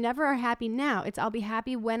now. You never are happy now. It's I'll be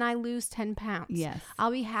happy when I lose 10 pounds. Yes. I'll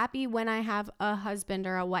be happy when I have a husband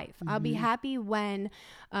or a wife. I'll be happy when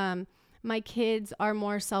my kids are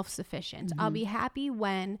more self-sufficient. I'll be happy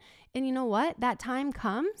when, and you know what? That time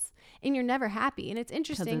comes and you're never happy. And it's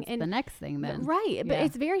interesting. It's the next thing then. Right. But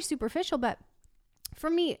it's very superficial. But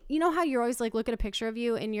for me, you know how you're always like, look at a picture of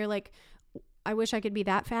you and you're like, I wish I could be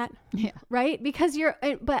that fat. Yeah. Right. Because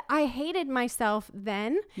but I hated myself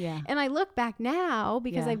then. Yeah. And I look back now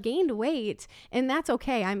because I've gained weight and that's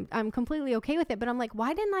okay. I'm completely okay with it. But I'm like,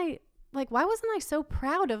 why wasn't I so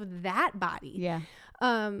proud of that body? Yeah.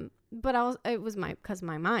 But it was because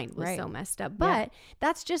my mind was so messed up. But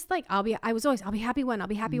that's just like, I'll be happy when,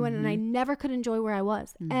 and I never could enjoy where I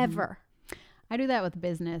was ever. I do that with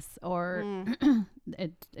business or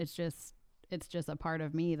it's just a part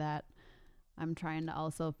of me that I'm trying to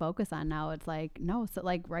also focus on now. It's like, no. So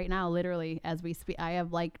like right now, literally as we speak, I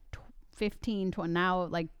have like 15, 20 now,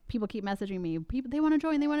 like people keep messaging me, they want to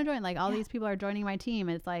join. Like all these people are joining my team.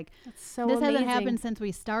 It's like, that's so this amazing. hasn't happened since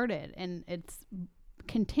we started and it's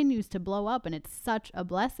continues to blow up and it's such a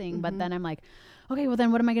blessing. But then I'm like, okay, well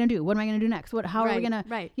then what am I going to do? What am I going to do next? How are we going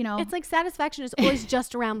to, you know, it's like satisfaction is always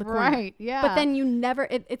just around the corner. Right. Yeah. But then you never,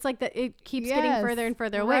 it's like that. It keeps getting further and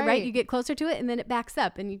further away, right? You get closer to it and then it backs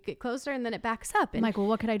up and you get closer and then it backs up. And I'm like, well,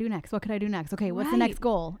 what could I do next? Okay. What's the next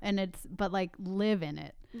goal? And but like live in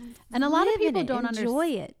it. And a lot of people don't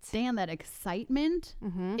understand that excitement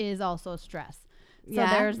is also stress. So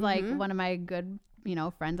there's like one of my good,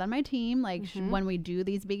 friends on my team, like when we do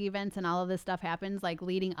these big events and all of this stuff happens, like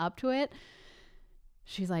leading up to it,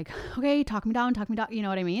 she's like, okay, talk me down. You know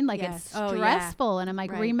what I mean? Like it's stressful. And I'm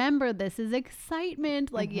like, remember, this is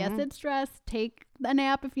excitement. Like, yes, it's stress. Take a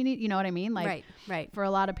nap if you need, you know what I mean? Like, for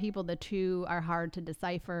a lot of people, the two are hard to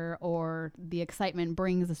decipher, or the excitement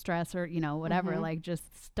brings the stress, or, whatever. Like,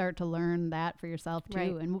 just start to learn that for yourself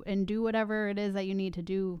too, and do whatever it is that you need to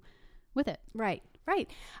do with it. Right.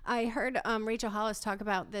 I heard Rachel Hollis talk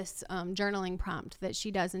about this journaling prompt that she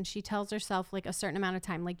does, and she tells herself like a certain amount of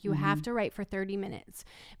time, like you have to write for 30 minutes,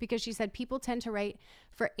 because she said people tend to write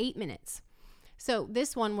for 8 minutes. So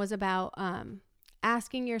this one was about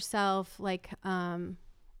asking yourself like,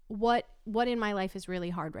 what in my life is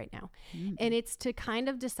really hard right now? And it's to kind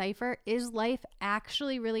of decipher, is life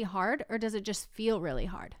actually really hard, or does it just feel really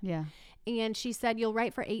hard? Yeah. And she said, you'll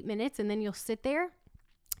write for 8 minutes and then you'll sit there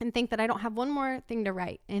and think that I don't have one more thing to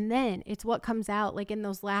write. And then it's what comes out like in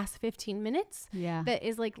those last 15 minutes that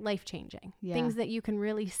is like life-changing. Things that you can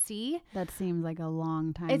really see. That seems like a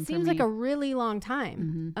long time. It seems like a really long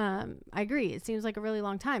time. I agree. It seems like a really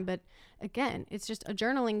long time. But again, it's just a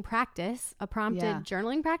journaling practice, a prompted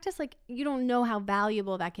journaling practice. Like, you don't know how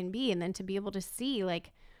valuable that can be. And then to be able to see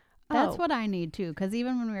like, that's what I need too. Because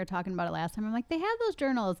even when we were talking about it last time, I'm like, they have those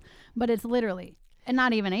journals, but it's literally... And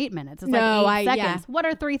not even 8 minutes. It's like 8 seconds. What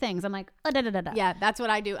are 3 things? I'm like, Yeah, that's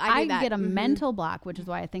what I do. I do that. Get a mental block, which is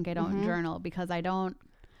why I think I don't journal, because I don't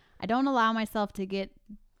allow myself to get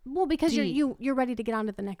because deep. you're ready to get on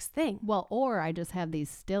to the next thing. Well, or I just have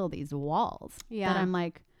these walls that I'm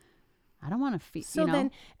like, I don't want to feel. So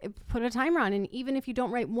then put a timer on, and even if you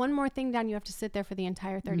don't write one more thing down, you have to sit there for the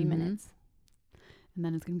entire 30 minutes. And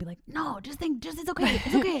then it's going to be like, no, it's okay.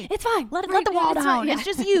 It's okay. It's fine. Let the wall down. Fine, It's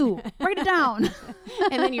just you. Write it down.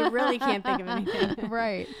 And then you really can't think of anything.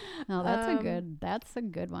 Right. No, that's a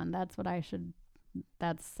good one.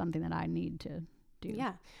 That's something that I need to do.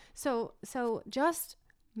 Yeah. So just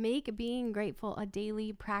make being grateful a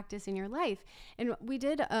daily practice in your life. And we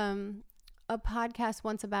did, a podcast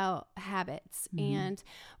once about habits, and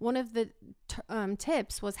one of the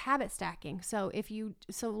tips was habit stacking. So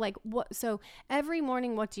every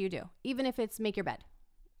morning, what do you do? Even if it's make your bed.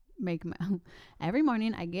 Every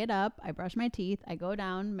morning I get up, I brush my teeth, I go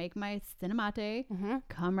down, make my cinnamate,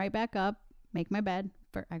 come right back up, make my bed.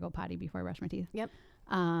 I go potty before I brush my teeth. Yep.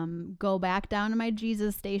 Go back down to my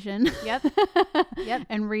Jesus station. Yep.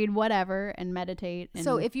 And read whatever and meditate.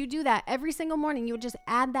 So if you do that every single morning, you would just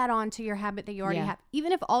add that on to your habit that you already have.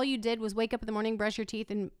 Even if all you did was wake up in the morning, brush your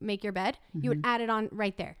teeth, and make your bed, you would add it on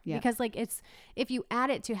right there. Because like if you add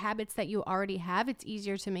it to habits that you already have, it's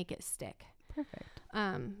easier to make it stick. Perfect.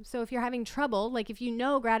 So if you're having trouble, like if you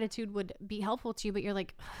know gratitude would be helpful to you, but you're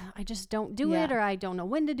like, I just don't do it, or I don't know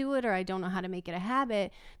when to do it, or I don't know how to make it a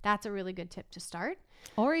habit, that's a really good tip to start.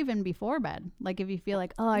 Or even before bed. Like if you feel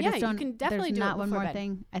like, oh, I just don't, you can definitely there's do not it one more bed.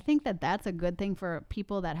 thing. I think that that's a good thing for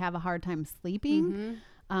people that have a hard time sleeping.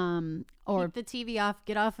 Or keep the TV off,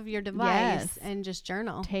 get off of your device, and just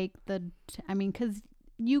journal. Take because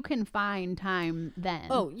you can find time then.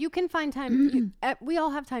 Oh, you can find time. We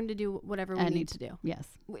all have time to do whatever we need to do. Yes.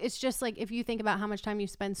 It's just like if you think about how much time you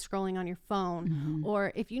spend scrolling on your phone,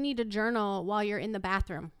 or if you need to journal while you're in the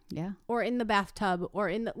bathroom, or in the bathtub, or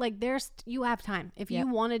in the, you have time. If you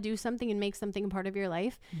want to do something and make something a part of your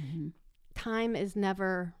life, time is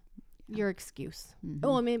never your excuse.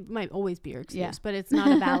 Oh, I mean, it might always be your excuse, but it's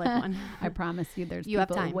not a valid one. I promise you, there's you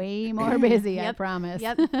people have time. Way more busy. I promise.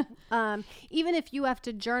 Yep. Even if you have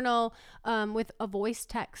to journal with a voice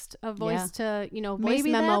text, a voice to voice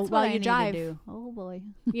Maybe memo that's while what I you need drive. to do. Oh boy.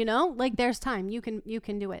 Like there's time. You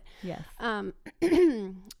can do it. Yes.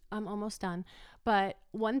 I'm almost done. But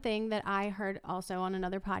one thing that I heard also on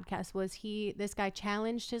another podcast was this guy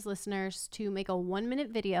challenged his listeners to make a 1-minute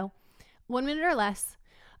video, 1 minute or less,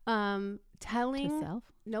 telling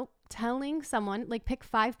someone, like pick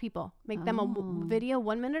 5 people, make them a video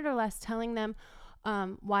 1 minute or less telling them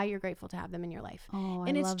why you're grateful to have them in your life.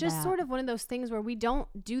 And it's just sort of one of those things where we don't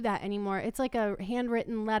do that anymore. It's like a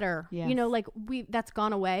handwritten letter, that's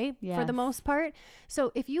gone away for the most part.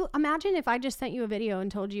 So if you imagine if I just sent you a video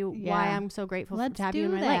and told you why I'm so grateful to have you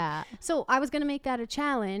in my life. So I was going to make that a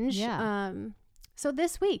challenge. So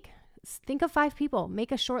this week, think of 5 people,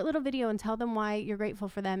 make a short little video and tell them why you're grateful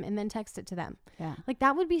for them, and then text it to them. Like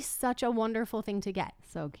that would be such a wonderful thing to get.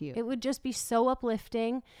 So cute. It would just be so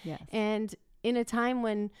uplifting. And in a time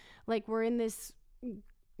when like we're in this,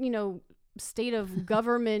 state of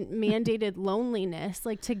government mandated loneliness,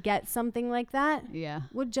 like to get something like that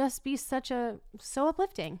would just be so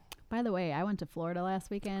uplifting. By the way, I went to Florida last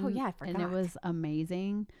weekend. Oh yeah, I forgot. And it was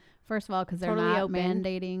amazing. First of all, because they're totally not open.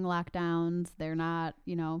 mandating lockdowns. They're not,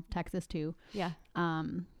 Texas too. Yeah.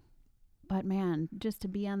 But man, just to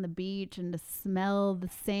be on the beach and to smell the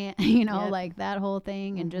sand, like that whole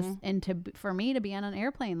thing, and for me to be on an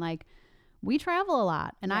airplane, like we travel a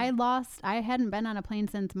lot, and I hadn't been on a plane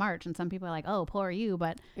since March, and some people are like, oh, poor you,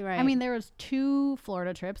 but I mean, there was 2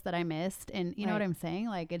 Florida trips that I missed, and you know what I'm saying?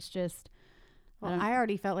 Like it's just. Well, I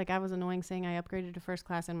already felt like I was annoying saying I upgraded to first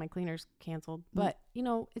class and my cleaners canceled, but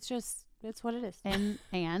it's what it is.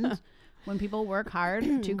 And when people work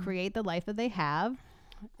hard to create the life that they have,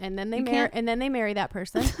 and then they marry that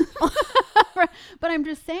person. But I'm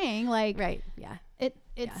just saying, like,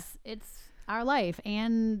 it's our life,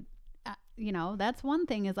 and that's one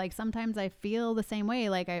thing is like sometimes I feel the same way,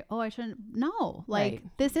 like I shouldn't. No, like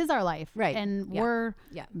this is our life, and we're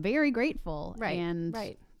very grateful, and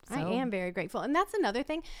So. I am very grateful. And that's another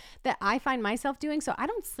thing that I find myself doing. So I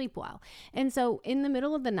don't sleep well. And so in the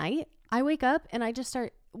middle of the night, I wake up and I just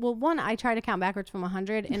start, I try to count backwards from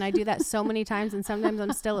 100, and I do that so many times, and sometimes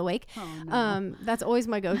I'm still awake. Oh, no. That's always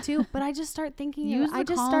my go-to, but I just start thinking, I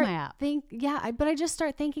just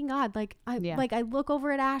start thanking God. Like I look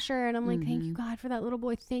over at Asher and I'm like, thank you God for that little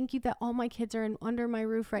boy. Thank you that all my kids are under my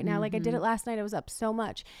roof right now. Like I did it last night. I was up so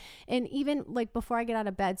much. And even like before I get out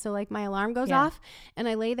of bed, so like my alarm goes off and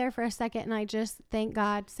I lay there for a second and I just thank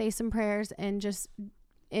God, say some prayers, and just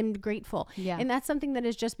am grateful. And that's something that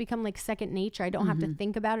has just become like second nature. I don't have to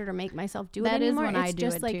think about it or make myself do it anymore. That is when I do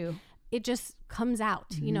it like, too. It just comes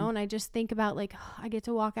out, and I just think about like, I get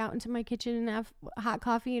to walk out into my kitchen and have hot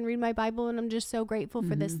coffee and read my Bible. And I'm just so grateful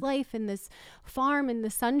for this life and this farm and the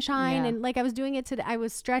sunshine. And like I was doing it today, I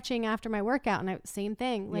was stretching after my workout, and same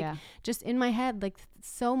thing, like just in my head, like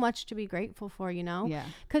so much to be grateful for,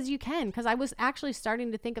 because I was actually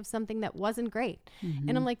starting to think of something that wasn't great.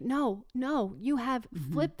 And I'm like, no, you have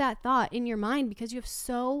flipped that thought in your mind because you have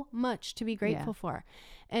so much to be grateful for.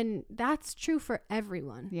 And that's true for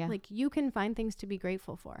everyone. Like you can find things to be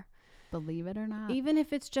grateful for. Believe it or not. Even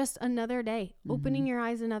if it's just another day, opening your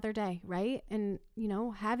eyes another day, right? And,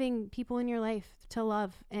 having people in your life to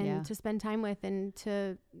love and to spend time with, and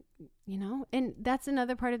to, and that's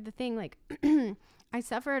another part of the thing. Like I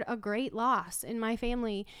suffered a great loss in my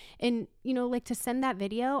family, and, like to send that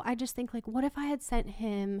video, I just think like, what if I had sent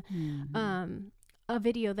him, a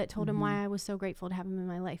video that told him why I was so grateful to have him in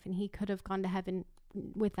my life, and he could have gone to heaven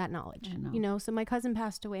with that knowledge, you know? So my cousin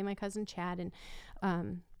passed away, my cousin Chad,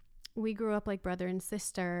 and we grew up like brother and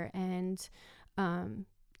sister. And,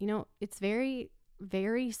 you know, it's very,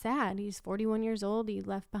 very sad. He's 41 years old. He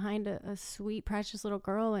left behind a sweet, precious little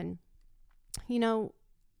girl. And, you know,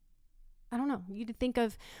 I don't know. You think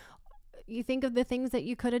of the things that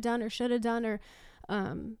you could have done or should have done or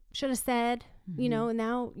should have said, you know, and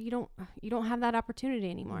now you don't have that opportunity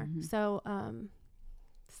anymore. So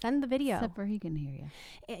send the video. Except for he can hear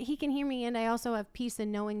you. He can hear me, and I also have peace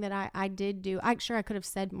in knowing that I could have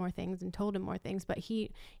said more things and told him more things, but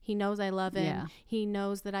he knows I love him. Yeah. He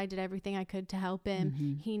knows that I did everything I could to help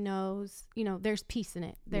him. He knows, you know, there's peace in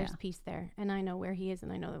it. There's peace there, and I know where he is,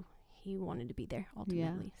 and I know he wanted to be there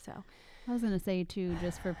ultimately. So I was going to say too,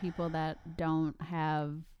 just for people that don't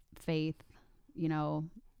have faith, you know,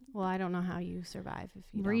 well, I don't know how you survive if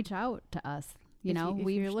you reach out to us, if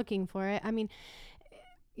you're looking for it. I mean,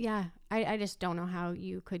 yeah, I just don't know how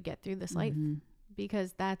you could get through this life,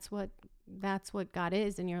 because that's what God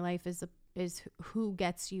is in your life, is who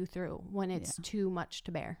gets you through when it's too much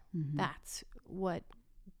to bear. That's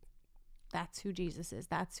who Jesus is.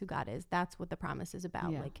 That's who God is. That's what the promise is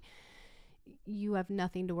about. Like, you have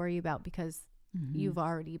nothing to worry about because you've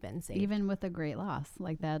already been saved. Even with a great loss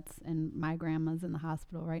like that's, and my grandma's in the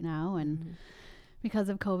hospital right now, and because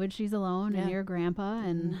of COVID, she's alone, and your grandpa,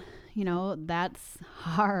 and you know, that's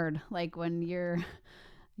hard. Like when you're,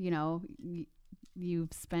 you know,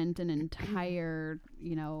 you've spent an entire,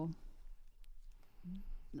 you know,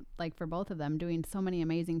 like for both of them doing so many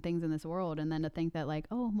amazing things in this world, and then to think that like,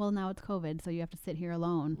 oh, well, now it's COVID, so you have to sit here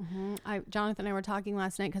alone. Jonathan and I were talking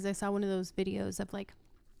last night because I saw one of those videos of like,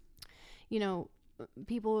 you know,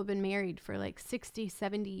 people who have been married for like 60,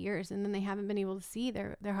 70 years, and then they haven't been able to see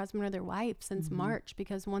their husband or their wife since March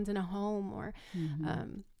because one's in a home or,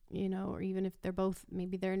 you know, or even if they're both,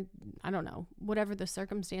 maybe they're in, I don't know, whatever the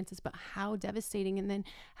circumstances, but how devastating. And then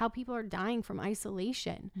how people are dying from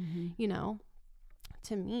isolation, you know.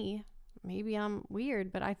 To me, maybe I'm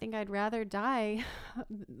weird, but I think I'd rather die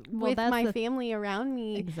with my family around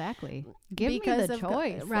me. Exactly. Give me the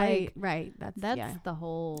choice. Right. That's the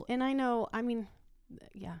whole. And I know, I mean,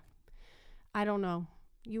 I don't know.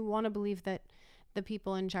 You want to believe that the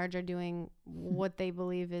people in charge are doing what they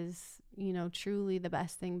believe is, you know, truly the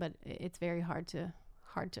best thing, but it's very hard to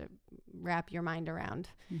wrap your mind around,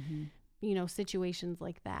 you know, situations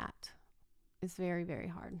like that. It's very, very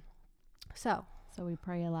hard. So we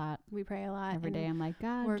pray a lot. Every day I'm like,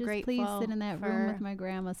 God, we're just please sit in that room with my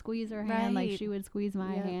grandma, squeeze her hand like she would squeeze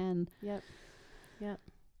my hand. Yep.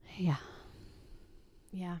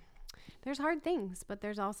 Yeah. There's hard things, but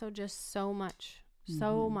there's also just so much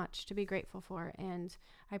to be grateful for. And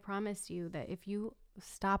I promise you that if you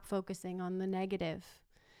stop focusing on the negative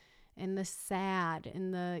and the sad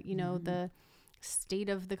and the, you know, the state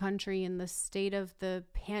of the country and the state of the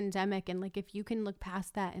pandemic, and like if you can look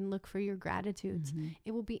past that and look for your gratitudes,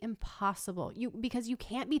 it will be impossible, because you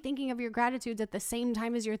can't be thinking of your gratitudes at the same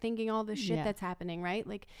time as you're thinking all the shit that's happening, right?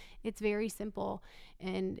 Like, it's very simple,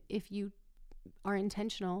 and if you are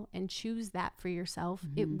intentional and choose that for yourself,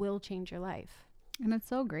 it will change your life. And it's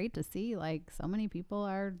so great to see like so many people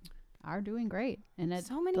are doing great, and it's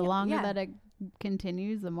the longer that it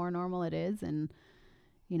continues, the more normal it is. And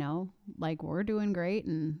you know, like we're doing great,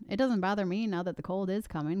 and it doesn't bother me now that the cold is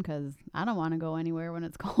coming, because I don't want to go anywhere when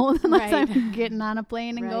it's cold unless I'm getting on a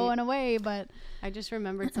plane and going away. But I just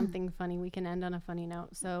remembered something funny. We can end on a funny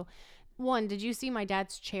note. So, one, did you see my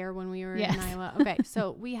dad's chair when we were in Iowa? Okay,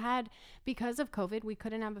 so we had, because of COVID, we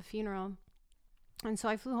couldn't have a funeral. And so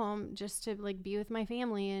I flew home just to like be with my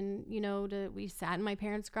family, and, you know, we sat in my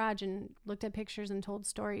parents' garage and looked at pictures and told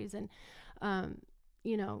stories, and,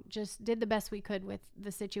 you know, just did the best we could with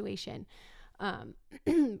the situation.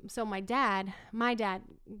 So my dad,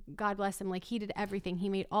 God bless him, like he did everything. He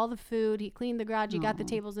made all the food, he cleaned the garage, he got the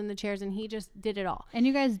tables and the chairs, and he just did it all. And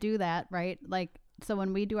you guys do that, right? Like, so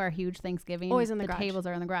when we do our huge Thanksgiving, always in the garage. Tables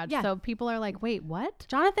are in the garage. Yeah. So people are like, wait, what?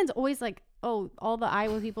 Jonathan's always like, oh, all the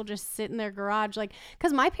Iowa people just sit in their garage, like,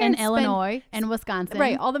 because my parents in Illinois and Wisconsin,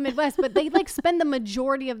 right, all the Midwest, but they like spend the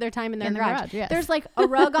majority of their time in their garage. Yes. There's like a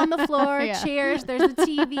rug on the floor, chairs, there's a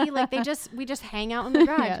TV, like we just hang out in the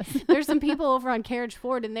garage. There's some people over on Carriage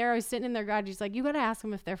Ford, and they're always sitting in their garage. He's like, you got to ask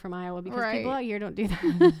them if they're from Iowa, because people out here don't do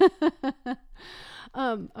that.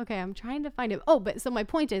 Okay, I'm trying to find it. Oh, but so my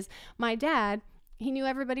point is, my dad, he knew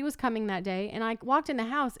everybody was coming that day, and I walked in the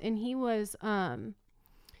house, and he was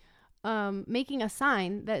making a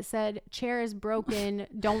sign that said chair is broken,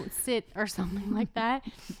 don't sit, or something like that.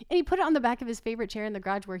 And he put it on the back of his favorite chair in the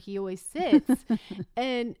garage where he always sits.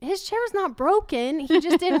 And his chair was not broken. He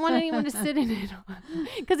just didn't want anyone to sit in it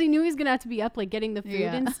because he knew he was going to have to be up like getting the food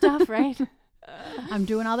and stuff, right? I'm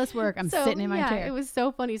doing all this work. I'm sitting in my chair. It was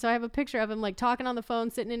so funny. So I have a picture of him like talking on the phone,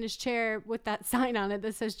 sitting in his chair with that sign on it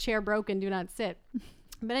that says chair broken, do not sit.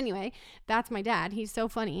 But anyway, that's my dad. He's so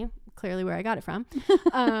funny. Clearly where I got it from.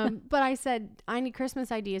 But I said, I need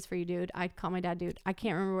Christmas ideas for you, dude. I call my dad dude. I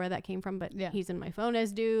can't remember where that came from, but he's in my phone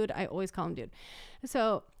as dude. I always call him dude.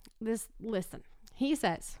 So listen, he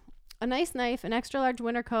says, a nice knife, an extra large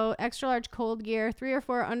winter coat, extra large cold gear, 3 or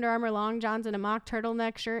 4 Under Armour long johns and a mock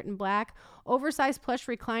turtleneck shirt in black, oversized plush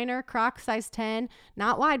recliner, Crocs size 10,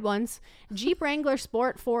 not wide ones, Jeep Wrangler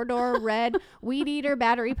Sport 4-door red, Weed Eater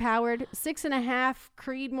battery powered, 6.5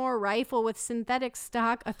 Creedmoor rifle with synthetic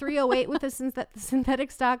stock, a 308 with a synthetic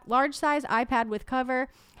stock, large size iPad with cover,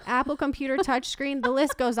 Apple computer touchscreen. The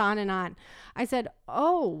list goes on and on. I said,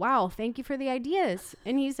 oh, wow, thank you for the ideas.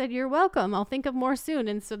 And he said, you're welcome. I'll think of more soon.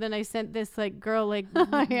 And so then I sent this like girl, like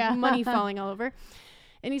money falling all over.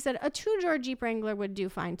 And he said, a 2-door Jeep Wrangler would do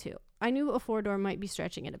fine too. I knew a 4-door might be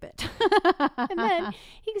stretching it a bit. And then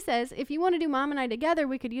he says, if you want to do Mom and I together,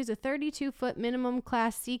 we could use a 32-foot minimum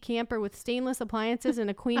class C camper with stainless appliances and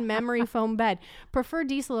a queen memory foam bed. Prefer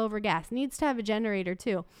diesel over gas. Needs to have a generator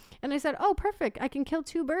too. And I said, oh, perfect. I can kill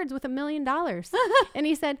 2 birds with $1 million. And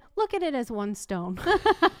he said, look at it as 1 stone.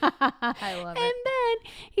 I love it. And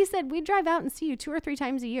then he said, we drive out and see you 2 or 3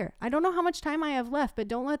 times a year. I don't know how much time I have left, but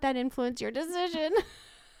don't let that influence your decision.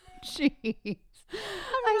 Jeez.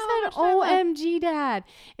 I said, OMG, Dad.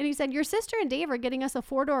 And he said, your sister and Dave are getting us a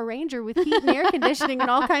 4-door Ranger with heat and air conditioning and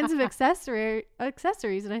all kinds of accessories.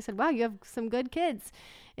 And I said, wow, you have some good kids.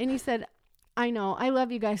 And he said, I know. I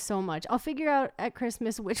love you guys so much. I'll figure out at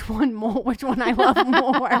Christmas which one I love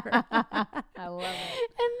more. I love it.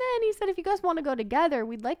 And then he said, if you guys want to go together,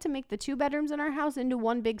 we'd like to make the 2 bedrooms in our house into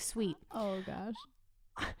 1 big suite. Oh, gosh.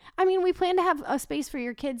 I mean, we plan to have a space for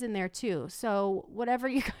your kids in there too. So whatever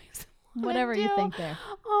you guys whatever you think there.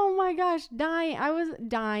 Oh my gosh, dying. I was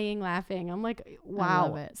dying laughing. I'm like, wow. I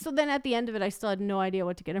love it. So then at the end of it, I still had no idea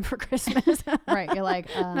what to get him for Christmas. Right. You're like,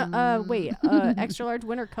 wait, extra large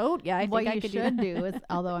winter coat? Yeah, I think I could do is,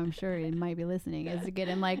 although I'm sure he might be listening, is to get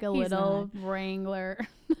him like a little Wrangler.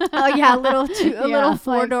 Oh yeah, a little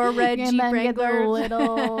 4-door red and Jeep then Wrangler. get the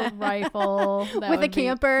little rifle with a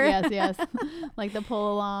camper. Yes. Like the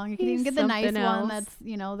pull along. You can even get the nice one that's,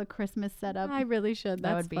 the Christmas setup. I really should.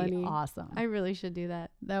 That would be funny. Awesome. I really should do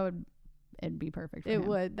that. It'd be perfect for him.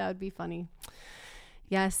 Would. That would be funny.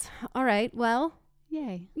 Yes. All right. Well.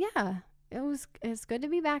 Yay. Yeah. It's good to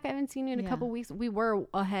be back. I haven't seen you in a couple weeks. We were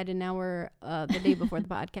ahead and now we're the day before the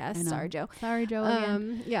podcast. Sorry, Joe. Sorry, Joe.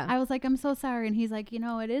 Again. Yeah. I was like, I'm so sorry. And he's like,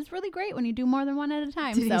 it is really great when you do more than one at a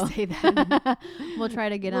time. Did he say that? We'll try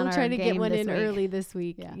to get on our game. We'll try to get one in week. Early this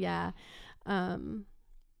week. Yeah. I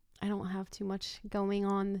don't have too much going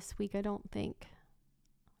on this week, I don't think.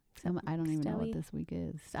 I don't even know what this week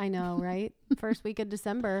is. I know, right? First week of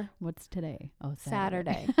December. What's today? Oh,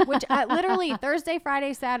 Saturday. Which literally Thursday,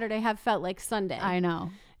 Friday, Saturday have felt like Sunday. I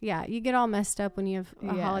know. Yeah, you get all messed up when you have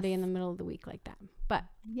a holiday in the middle of the week like that. But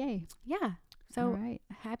yay. Yeah. So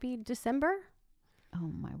happy December.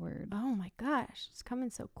 Oh, my word. Oh, my gosh. It's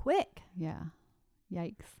coming so quick. Yeah.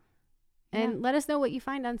 Yikes. And let us know what you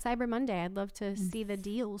find on Cyber Monday. I'd love to see the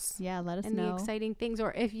deals. Yeah, let us know. And the exciting things.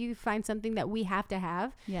 Or if you find something that we have to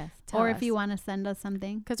have. Yes. Or if you want to send us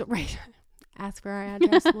something. Because, ask for our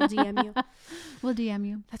address. We'll DM you. We'll DM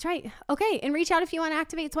you. That's right. Okay. And reach out if you want to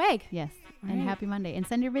activate swag. Yes. And happy Monday. And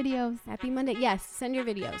send your videos. Happy Monday. Yes. Send your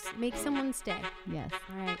videos. Make someone's day. Yes.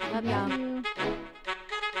 All right. Love y'all.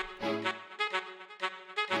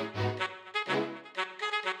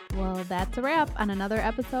 Well, that's a wrap on another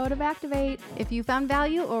episode of Activate. If you found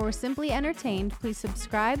value or were simply entertained, please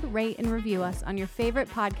subscribe, rate, and review us on your favorite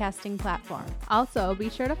podcasting platform. Also, be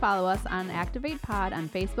sure to follow us on Activate Pod on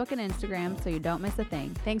Facebook and Instagram so you don't miss a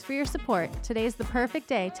thing. Thanks for your support. Today is the perfect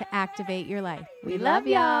day to activate your life. We love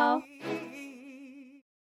y'all.